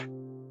 McKinney,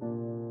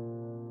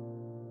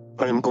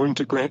 I am going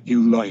to grant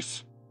you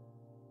life.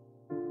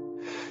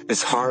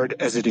 As hard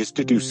as it is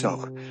to do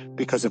so,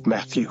 because of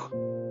Matthew.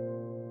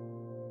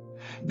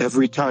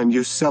 Every time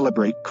you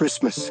celebrate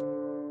Christmas,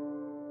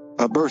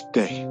 a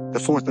birthday, the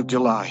 4th of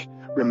July,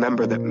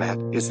 remember that Matt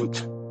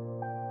isn't.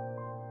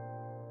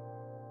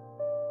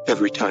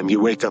 Every time you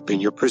wake up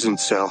in your prison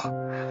cell,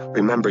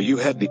 remember you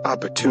had the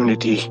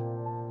opportunity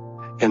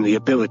and the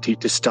ability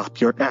to stop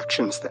your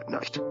actions that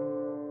night.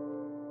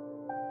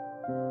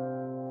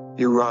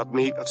 You robbed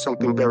me of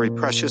something very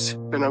precious,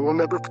 and I will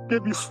never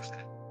forgive you for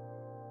that.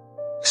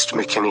 Mr.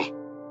 McKinney,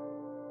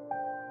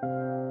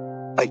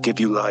 I give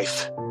you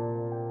life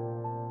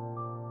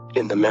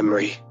in the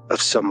memory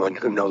of someone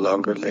who no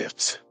longer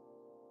lives.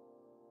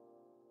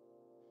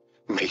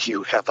 May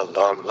you have a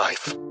long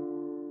life,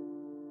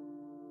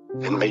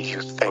 and may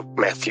you thank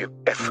Matthew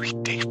every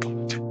day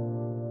for it.